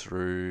just go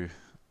through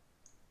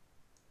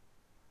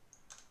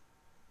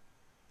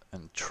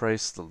and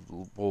trace the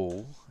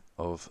wall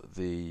of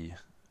the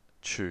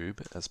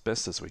tube as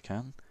best as we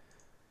can.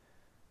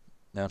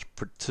 Now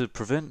to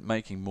prevent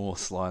making more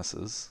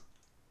slices,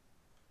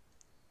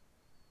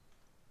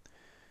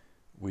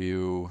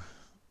 we'll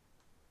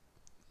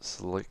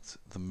select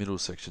the middle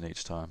section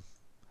each time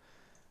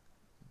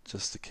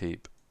just to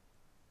keep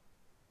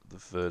the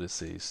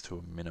vertices to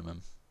a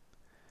minimum.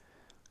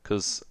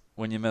 Because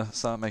when you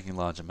start making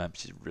larger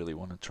maps, you really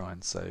want to try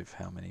and save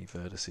how many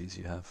vertices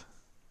you have.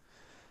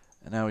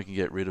 And now we can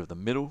get rid of the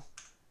middle.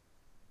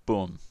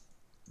 Boom.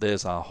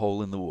 There's our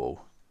hole in the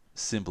wall.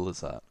 Simple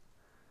as that.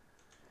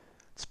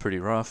 It's pretty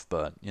rough,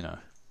 but you know.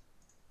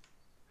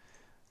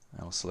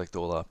 Now we'll select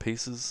all our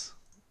pieces.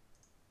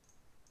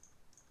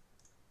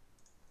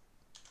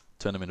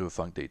 Turn them into a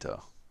func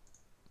detail.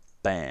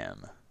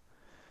 Bam.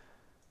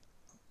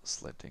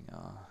 Selecting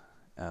our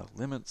outer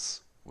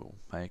limits. We'll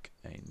make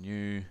a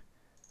new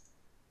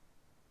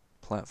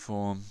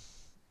platform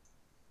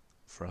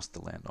for us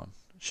to land on.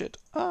 Shit.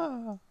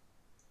 Ah.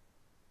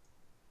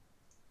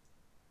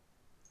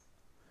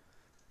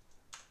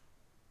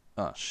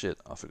 Ah, shit.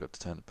 I forgot to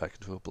turn it back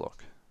into a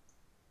block.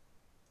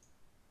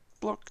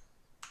 Block.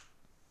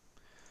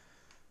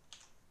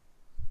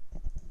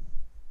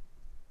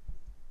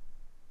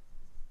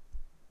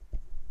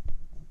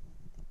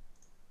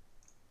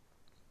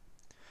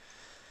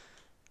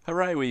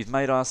 Hooray, we've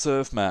made our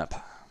surf map.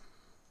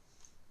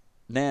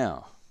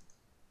 Now,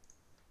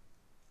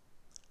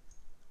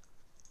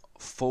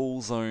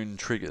 fall zone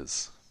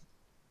triggers.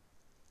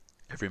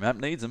 Every map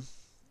needs them.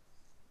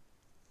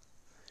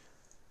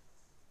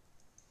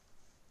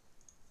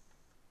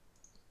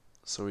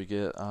 So we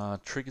get our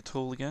trigger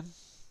tool again.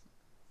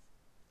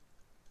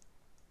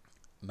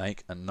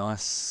 Make a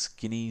nice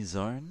skinny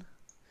zone.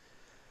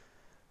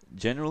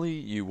 Generally,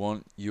 you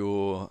want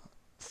your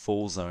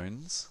fall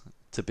zones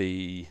to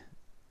be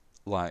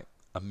like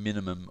a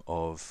minimum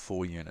of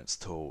 4 units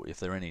tall. If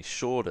they're any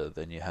shorter,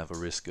 then you have a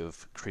risk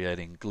of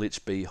creating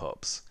glitch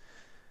b-hops.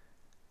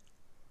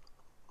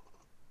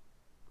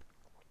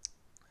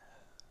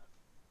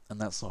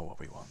 And that's not what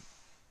we want.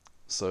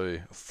 So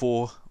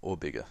 4 or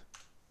bigger.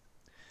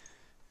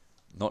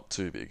 Not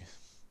too big.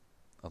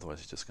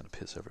 Otherwise you're just going to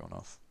piss everyone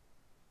off.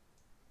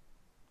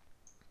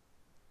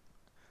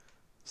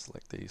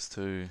 Select these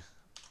two.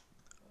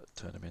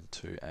 Turn them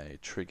into a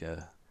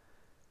trigger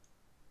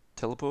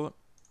teleport.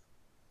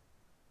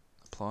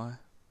 Apply.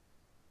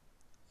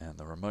 And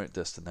the remote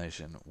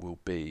destination will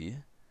be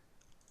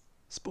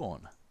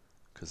spawn,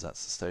 because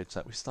that's the stage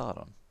that we start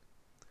on.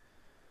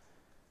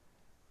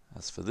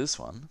 As for this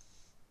one,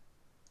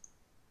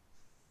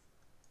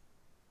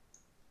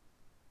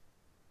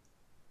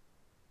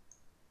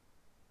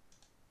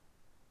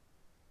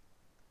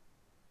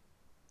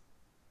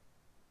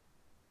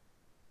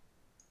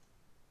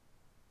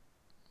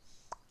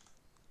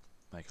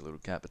 make a little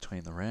gap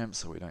between the ramps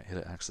so we don't hit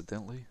it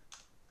accidentally.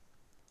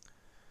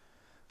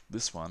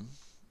 This one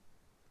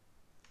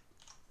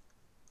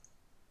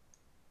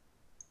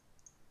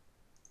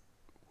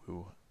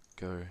will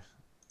go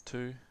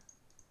to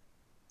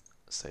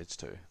stage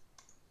 2.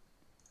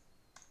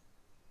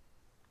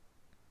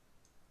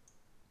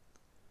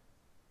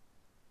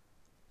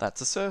 That's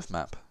a surf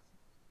map.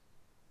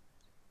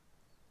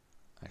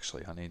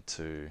 Actually, I need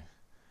to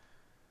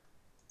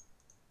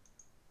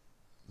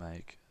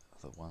make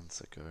the ones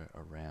that go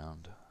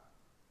around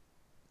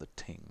the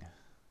ting.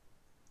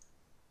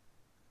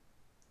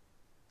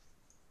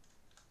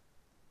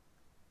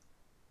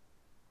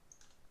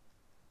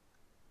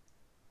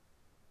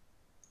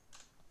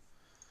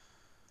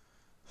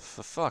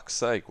 For fuck's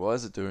sake, why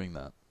is it doing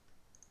that?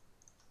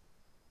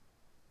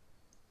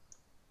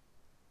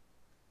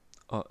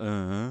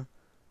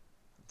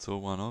 It's all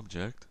one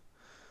object.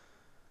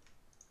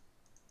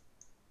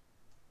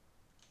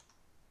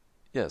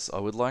 Yes, I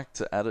would like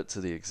to add it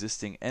to the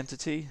existing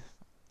entity,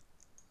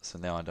 so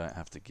now I don't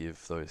have to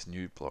give those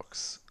new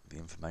blocks the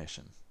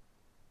information.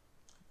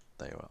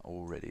 They are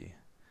already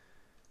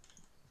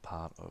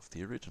part of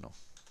the original.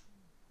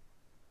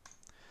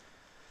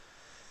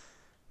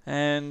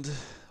 And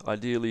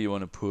ideally you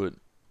want to put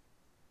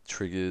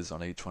triggers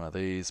on each one of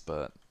these,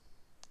 but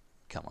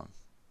come on.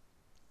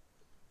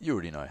 You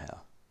already know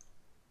how.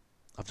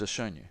 I've just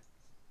shown you.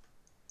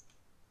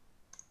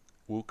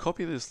 We'll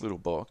copy this little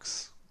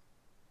box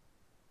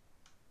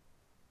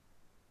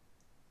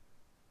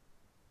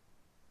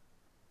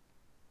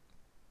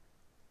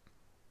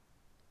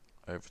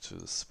over to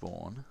the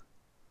spawn,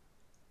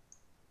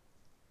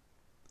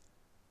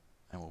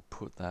 and we'll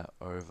put that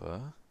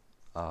over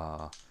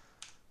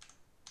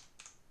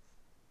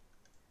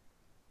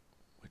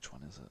which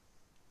one is it?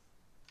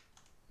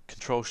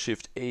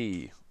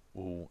 Control-Shift-E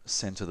will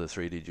center the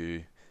 3D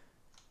view.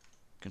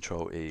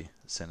 Control-E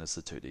centers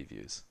the 2D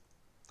views.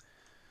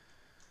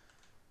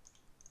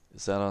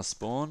 Is that our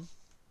spawn?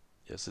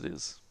 Yes, it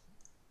is.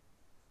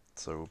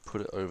 So we'll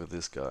put it over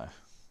this guy,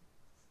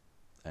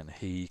 and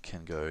he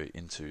can go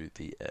into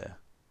the air.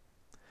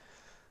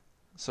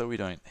 So we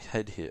don't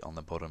head hit on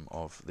the bottom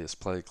of this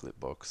play clip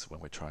box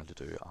when we're trying to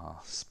do our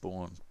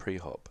spawn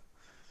pre-hop.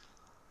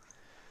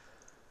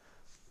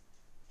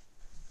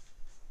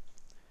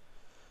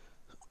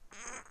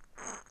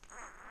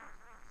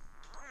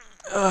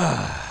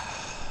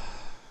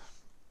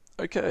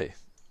 Okay.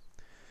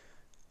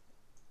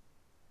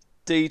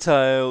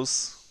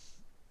 Details.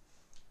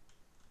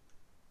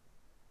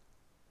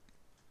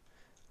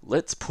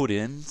 Let's put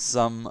in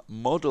some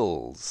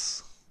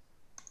models.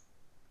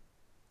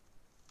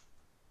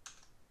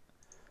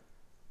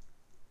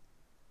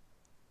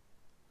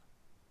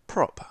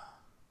 prop,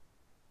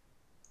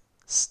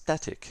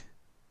 static,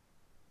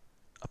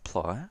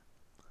 apply,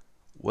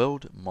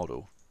 world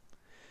model.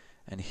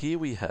 And here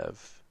we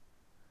have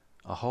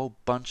a whole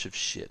bunch of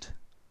shit.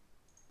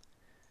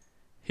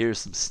 Here are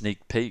some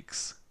sneak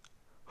peeks.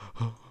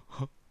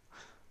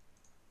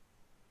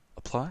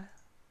 Apply.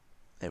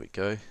 There we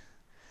go.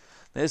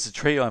 There's a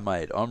tree I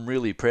made. I'm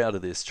really proud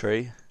of this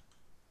tree.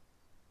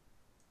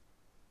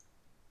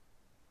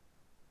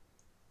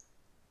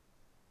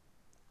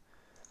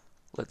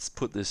 Let's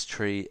put this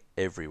tree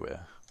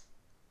everywhere.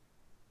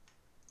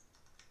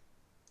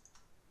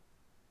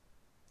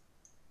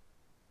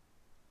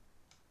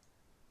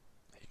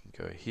 He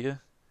can go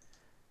here.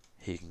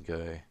 He can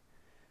go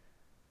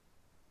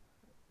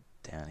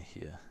down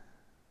here.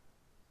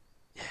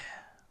 Yeah,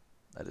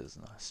 that is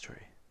a nice tree.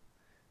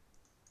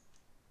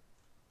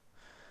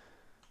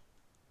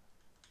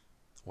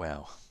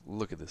 Wow,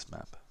 look at this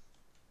map.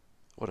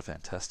 What a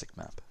fantastic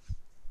map.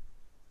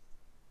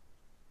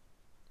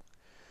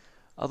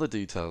 Other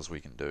details we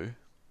can do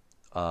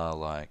are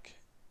like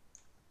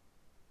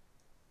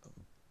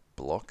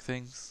block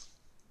things.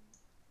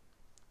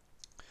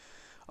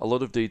 A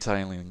lot of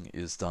detailing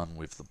is done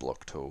with the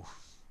block tool.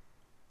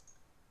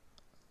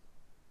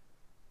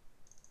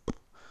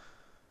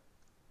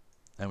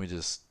 And we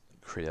just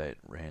create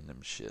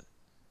random shit.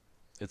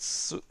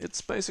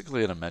 It's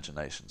basically an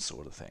imagination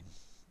sort of thing.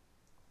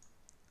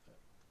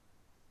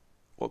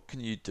 What can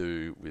you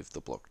do with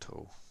the block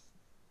tool?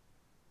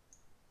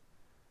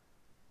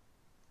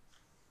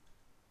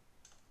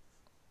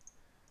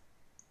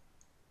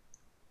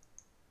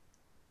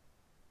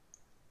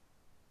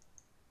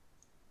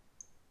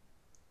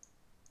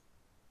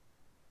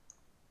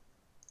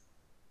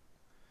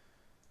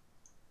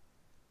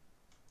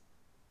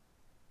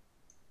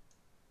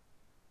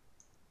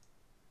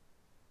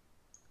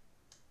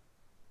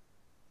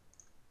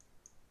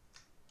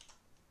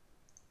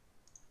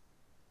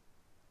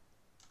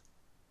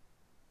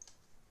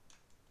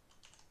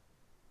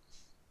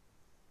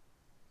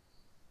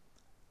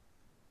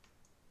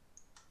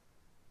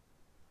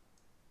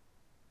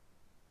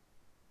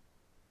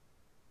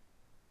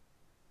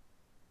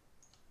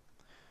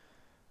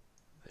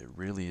 There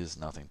really is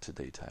nothing to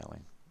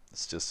detailing.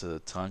 It's just a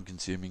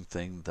time-consuming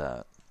thing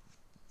that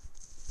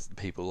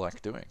people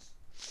like doing.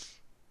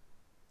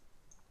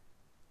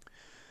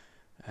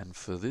 And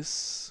for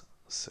this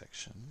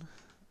section,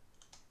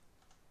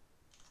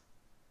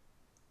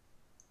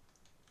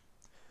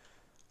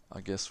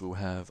 I guess we'll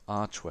have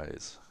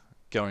archways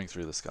going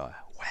through the sky.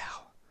 Wow.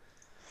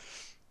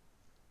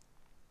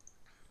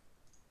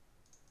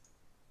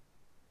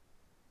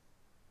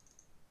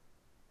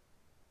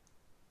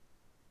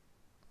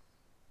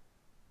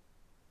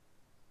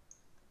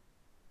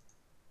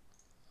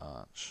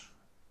 Arch.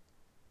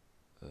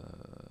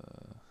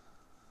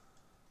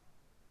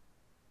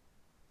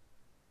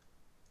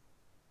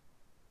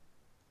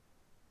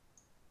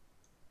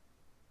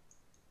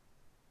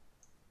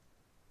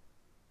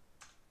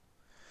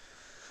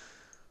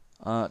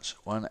 Arch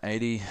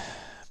 180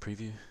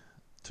 preview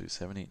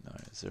 270 no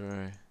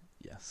 0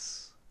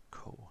 yes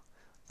cool.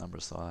 Number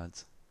of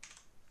sides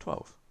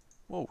 12.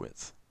 Wall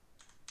width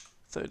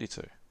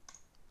 32.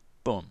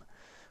 Boom.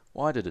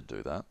 Why did it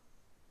do that?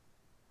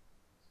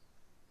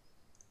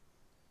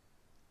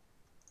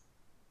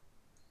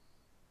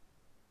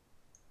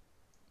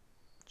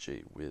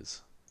 Gee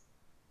whiz.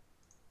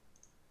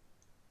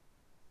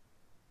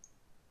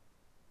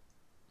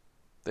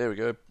 There we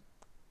go.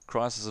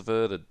 Crisis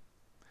averted.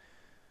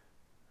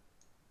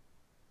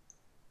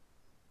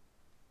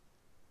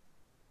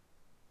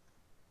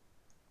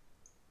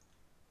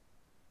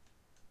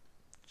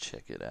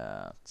 Check it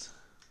out.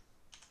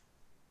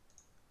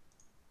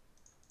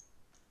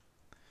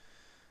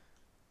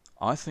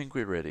 I think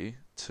we're ready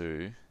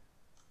to...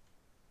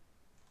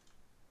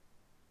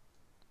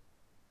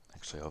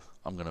 Actually,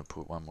 I'm going to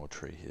put one more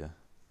tree here.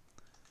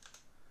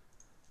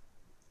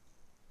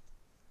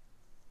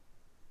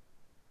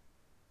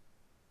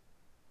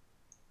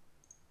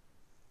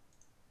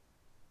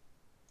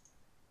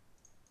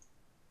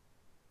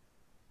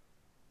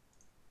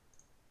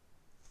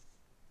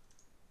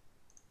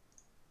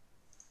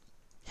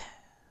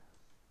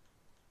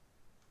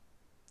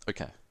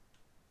 Okay.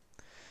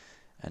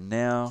 And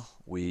now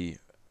we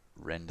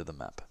render the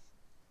map.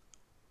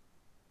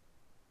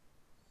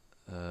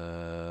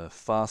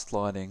 Fast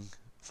lighting,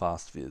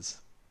 fast viz.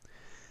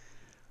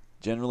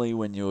 Generally,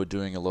 when you're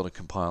doing a lot of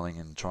compiling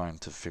and trying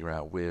to figure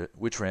out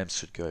which ramps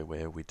should go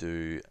where, we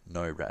do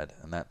no rad,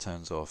 and that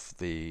turns off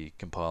the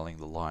compiling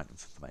the light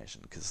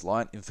information, because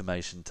light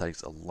information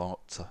takes a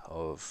lot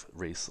of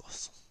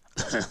resources.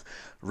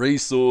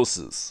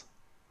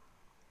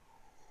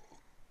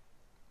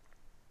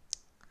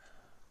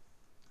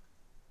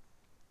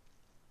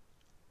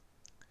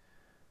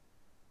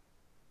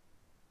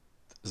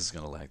 This is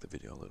going to lag the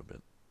video a little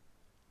bit.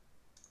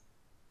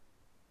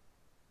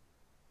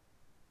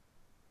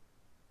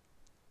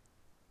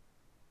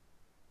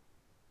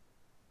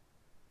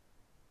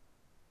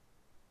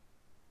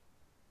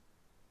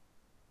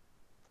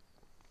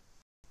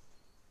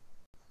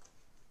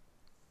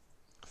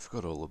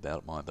 forgot all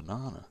about my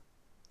banana.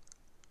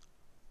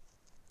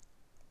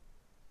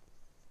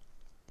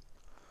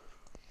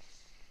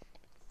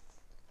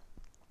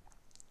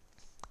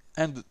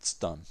 And it's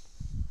done.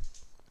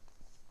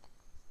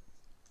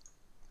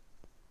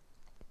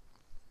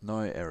 No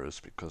errors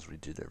because we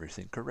did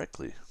everything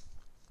correctly.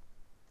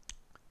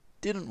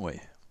 Didn't we?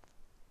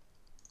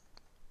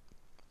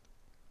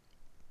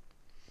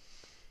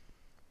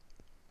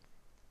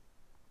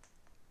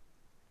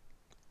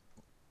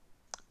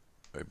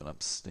 Open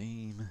up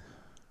Steam.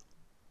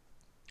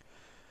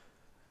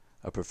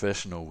 A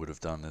professional would have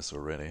done this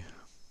already.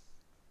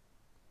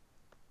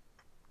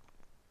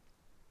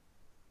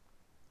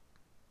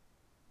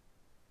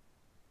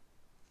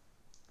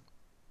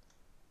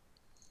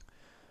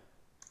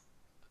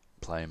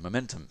 Play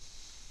Momentum.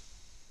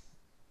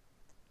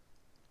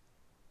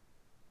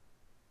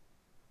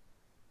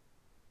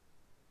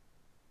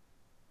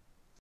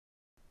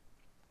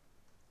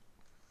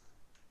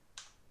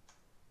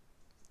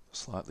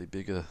 Slightly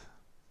bigger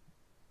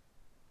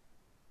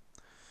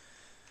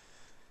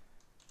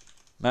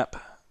map.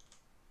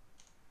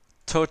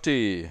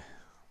 Toti.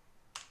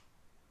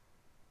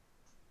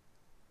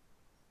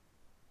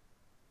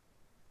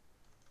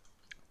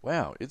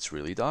 Wow, it's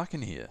really dark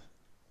in here.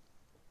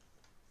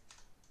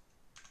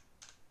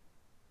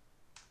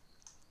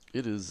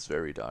 It is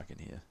very dark in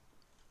here.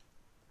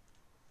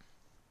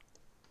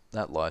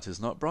 That light is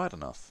not bright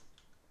enough.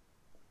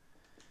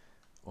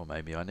 Or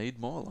maybe I need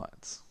more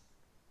lights.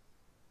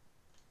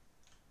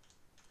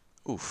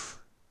 Oof.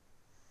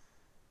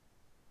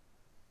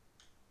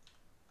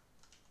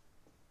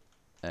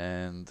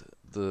 And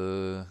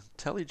the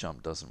tally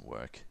jump doesn't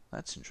work.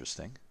 That's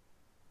interesting.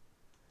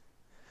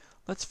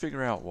 Let's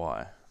figure out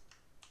why.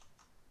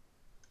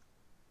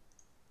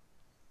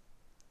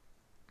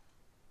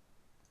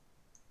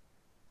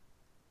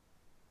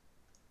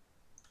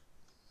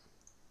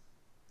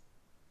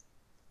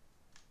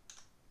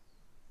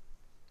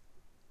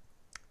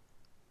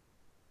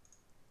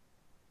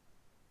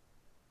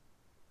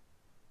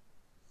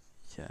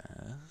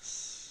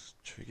 Yes.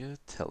 Trigger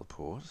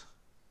teleport.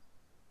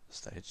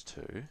 Stage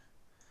 2.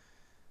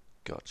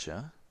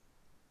 Gotcha.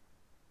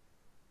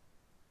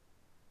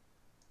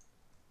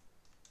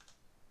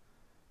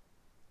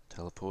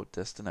 Teleport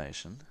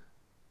destination.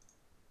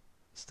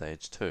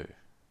 Stage 2.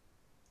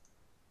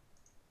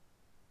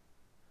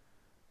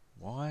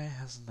 Why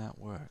hasn't that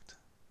worked?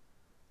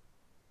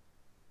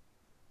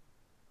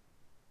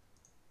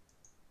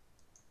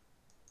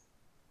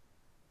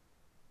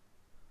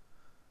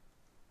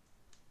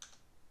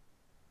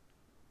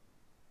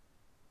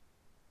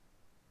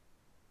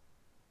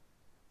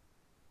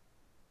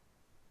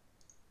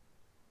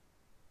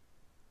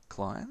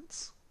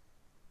 Clients?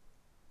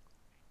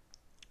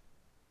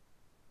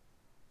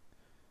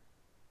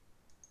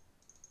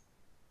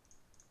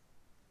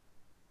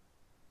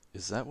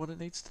 Is that what it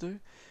needs to do?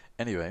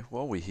 Anyway,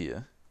 while we're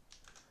here,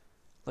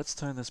 let's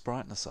turn this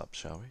brightness up,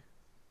 shall we?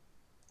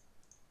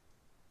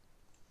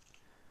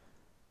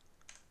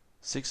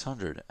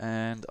 600,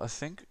 and I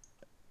think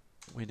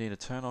we need to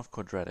turn off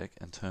quadratic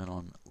and turn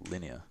on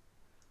linear.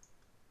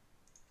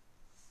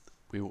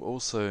 We will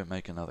also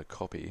make another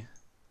copy,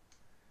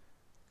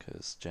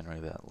 because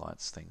generally that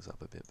lights things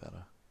up a bit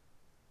better.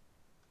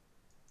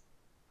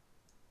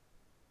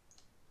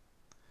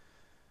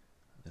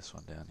 This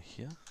one down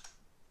here.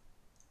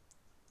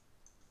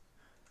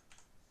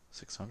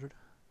 600.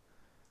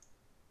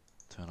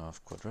 Turn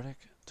off quadratic,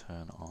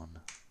 turn on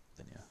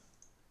linear.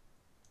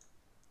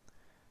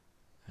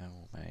 And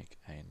we'll make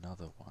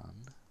another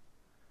one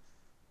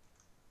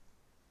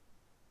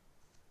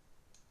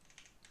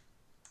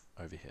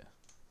over here.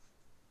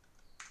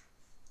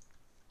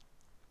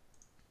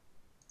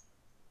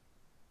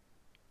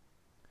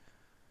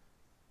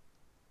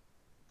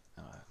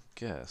 And I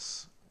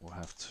guess we'll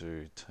have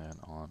to turn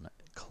on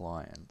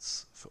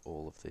clients for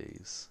all of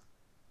these.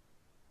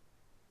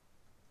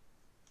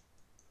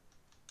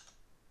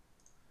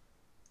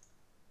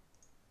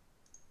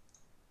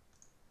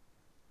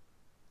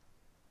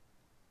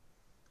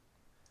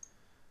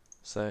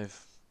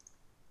 Save,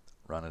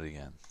 run it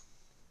again.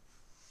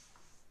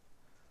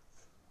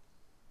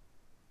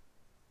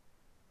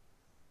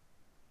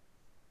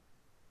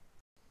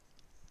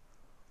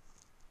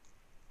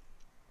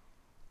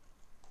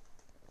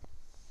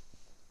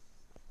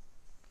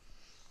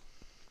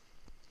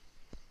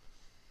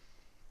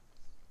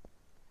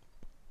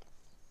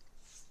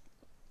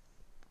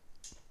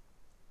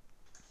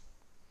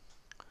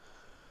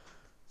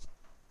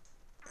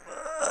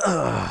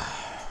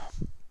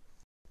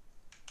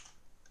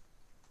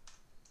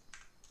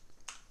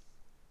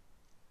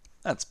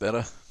 That's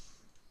better.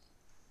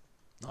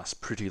 Nice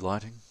pretty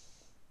lighting.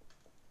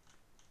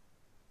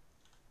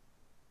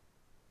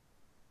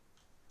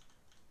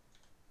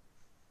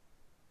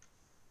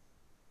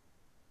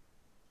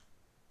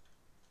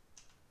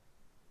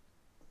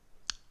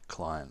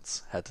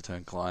 Clients. Had to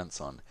turn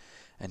clients on.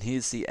 And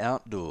here's the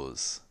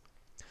outdoors.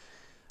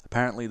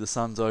 Apparently the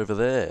sun's over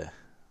there.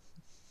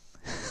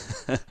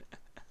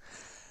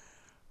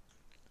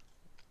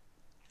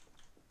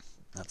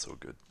 That's all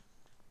good.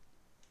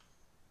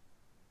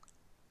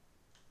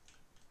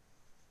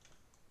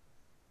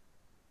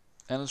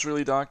 And it's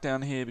really dark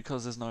down here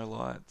because there's no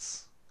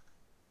lights.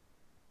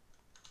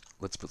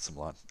 Let's put some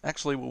light.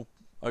 Actually, we'll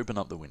open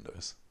up the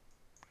windows.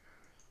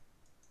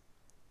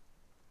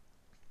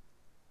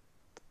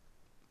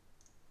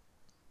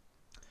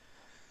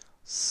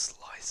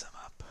 Slice them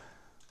up.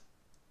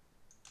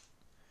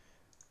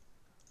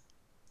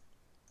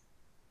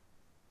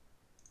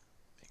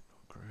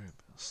 Ignore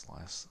group.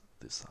 Slice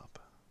this up.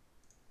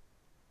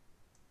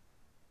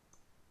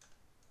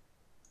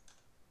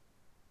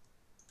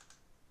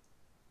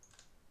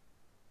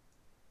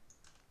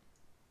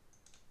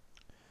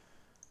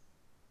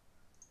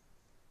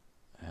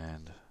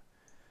 And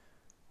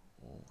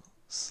we'll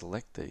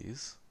select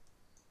these.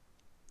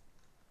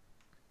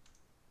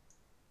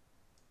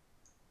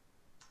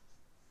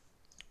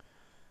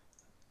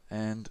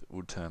 And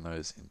we'll turn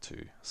those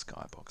into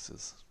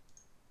skyboxes.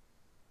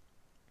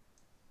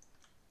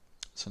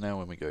 So now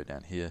when we go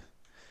down here,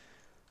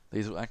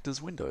 these will act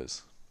as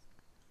windows.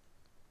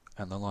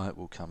 And the light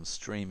will come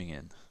streaming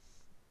in.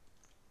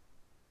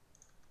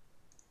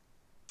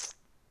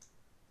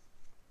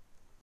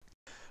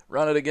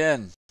 Run it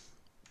again.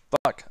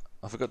 Fuck,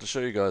 I forgot to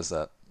show you guys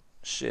that.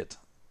 Shit.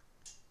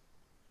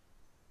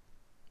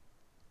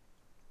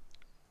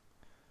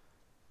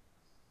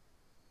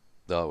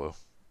 Oh well.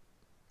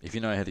 If you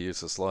know how to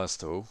use the slice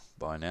tool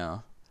by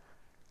now,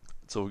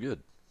 it's all good.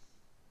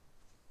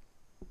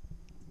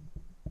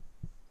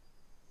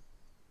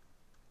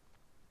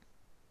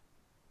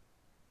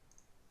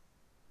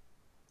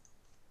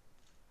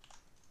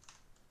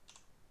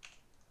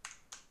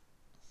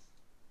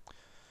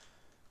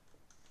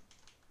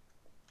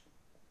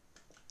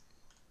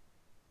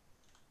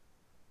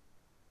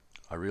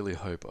 I really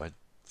hope I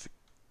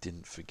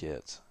didn't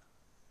forget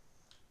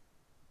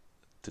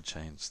to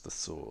change the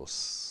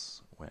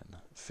source when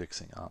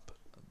fixing up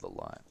the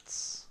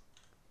lights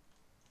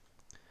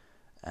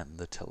and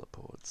the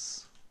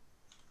teleports.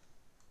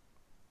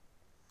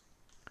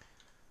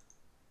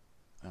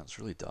 Oh, it's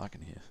really dark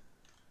in here.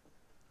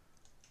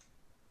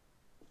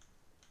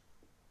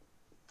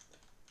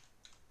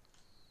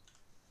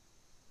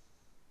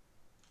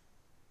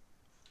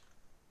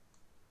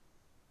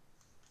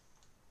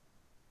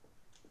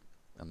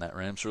 And that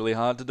ramp's really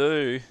hard to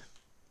do.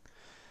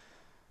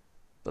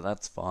 But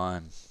that's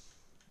fine.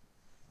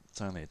 It's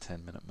only a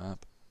 10-minute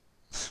map.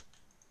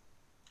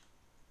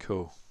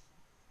 Cool.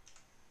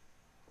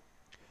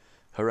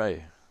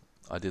 Hooray,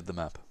 I did the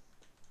map.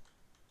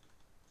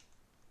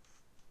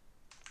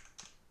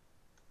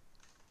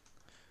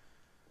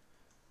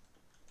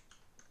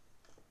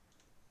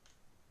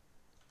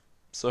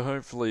 So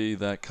hopefully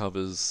that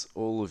covers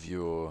all of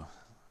your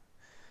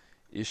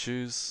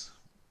issues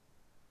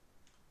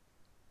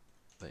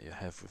that you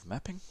have with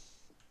mapping.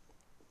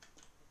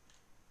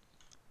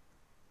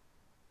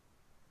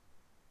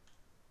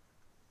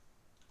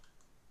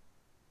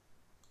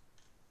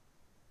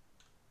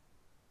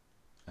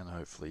 And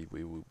hopefully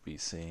we will be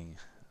seeing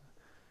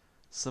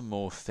some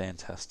more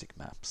fantastic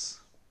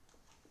maps.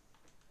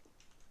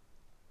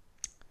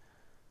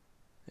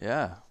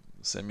 Yeah,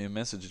 send me a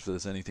message if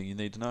there's anything you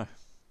need to know.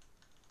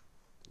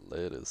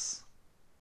 Laters.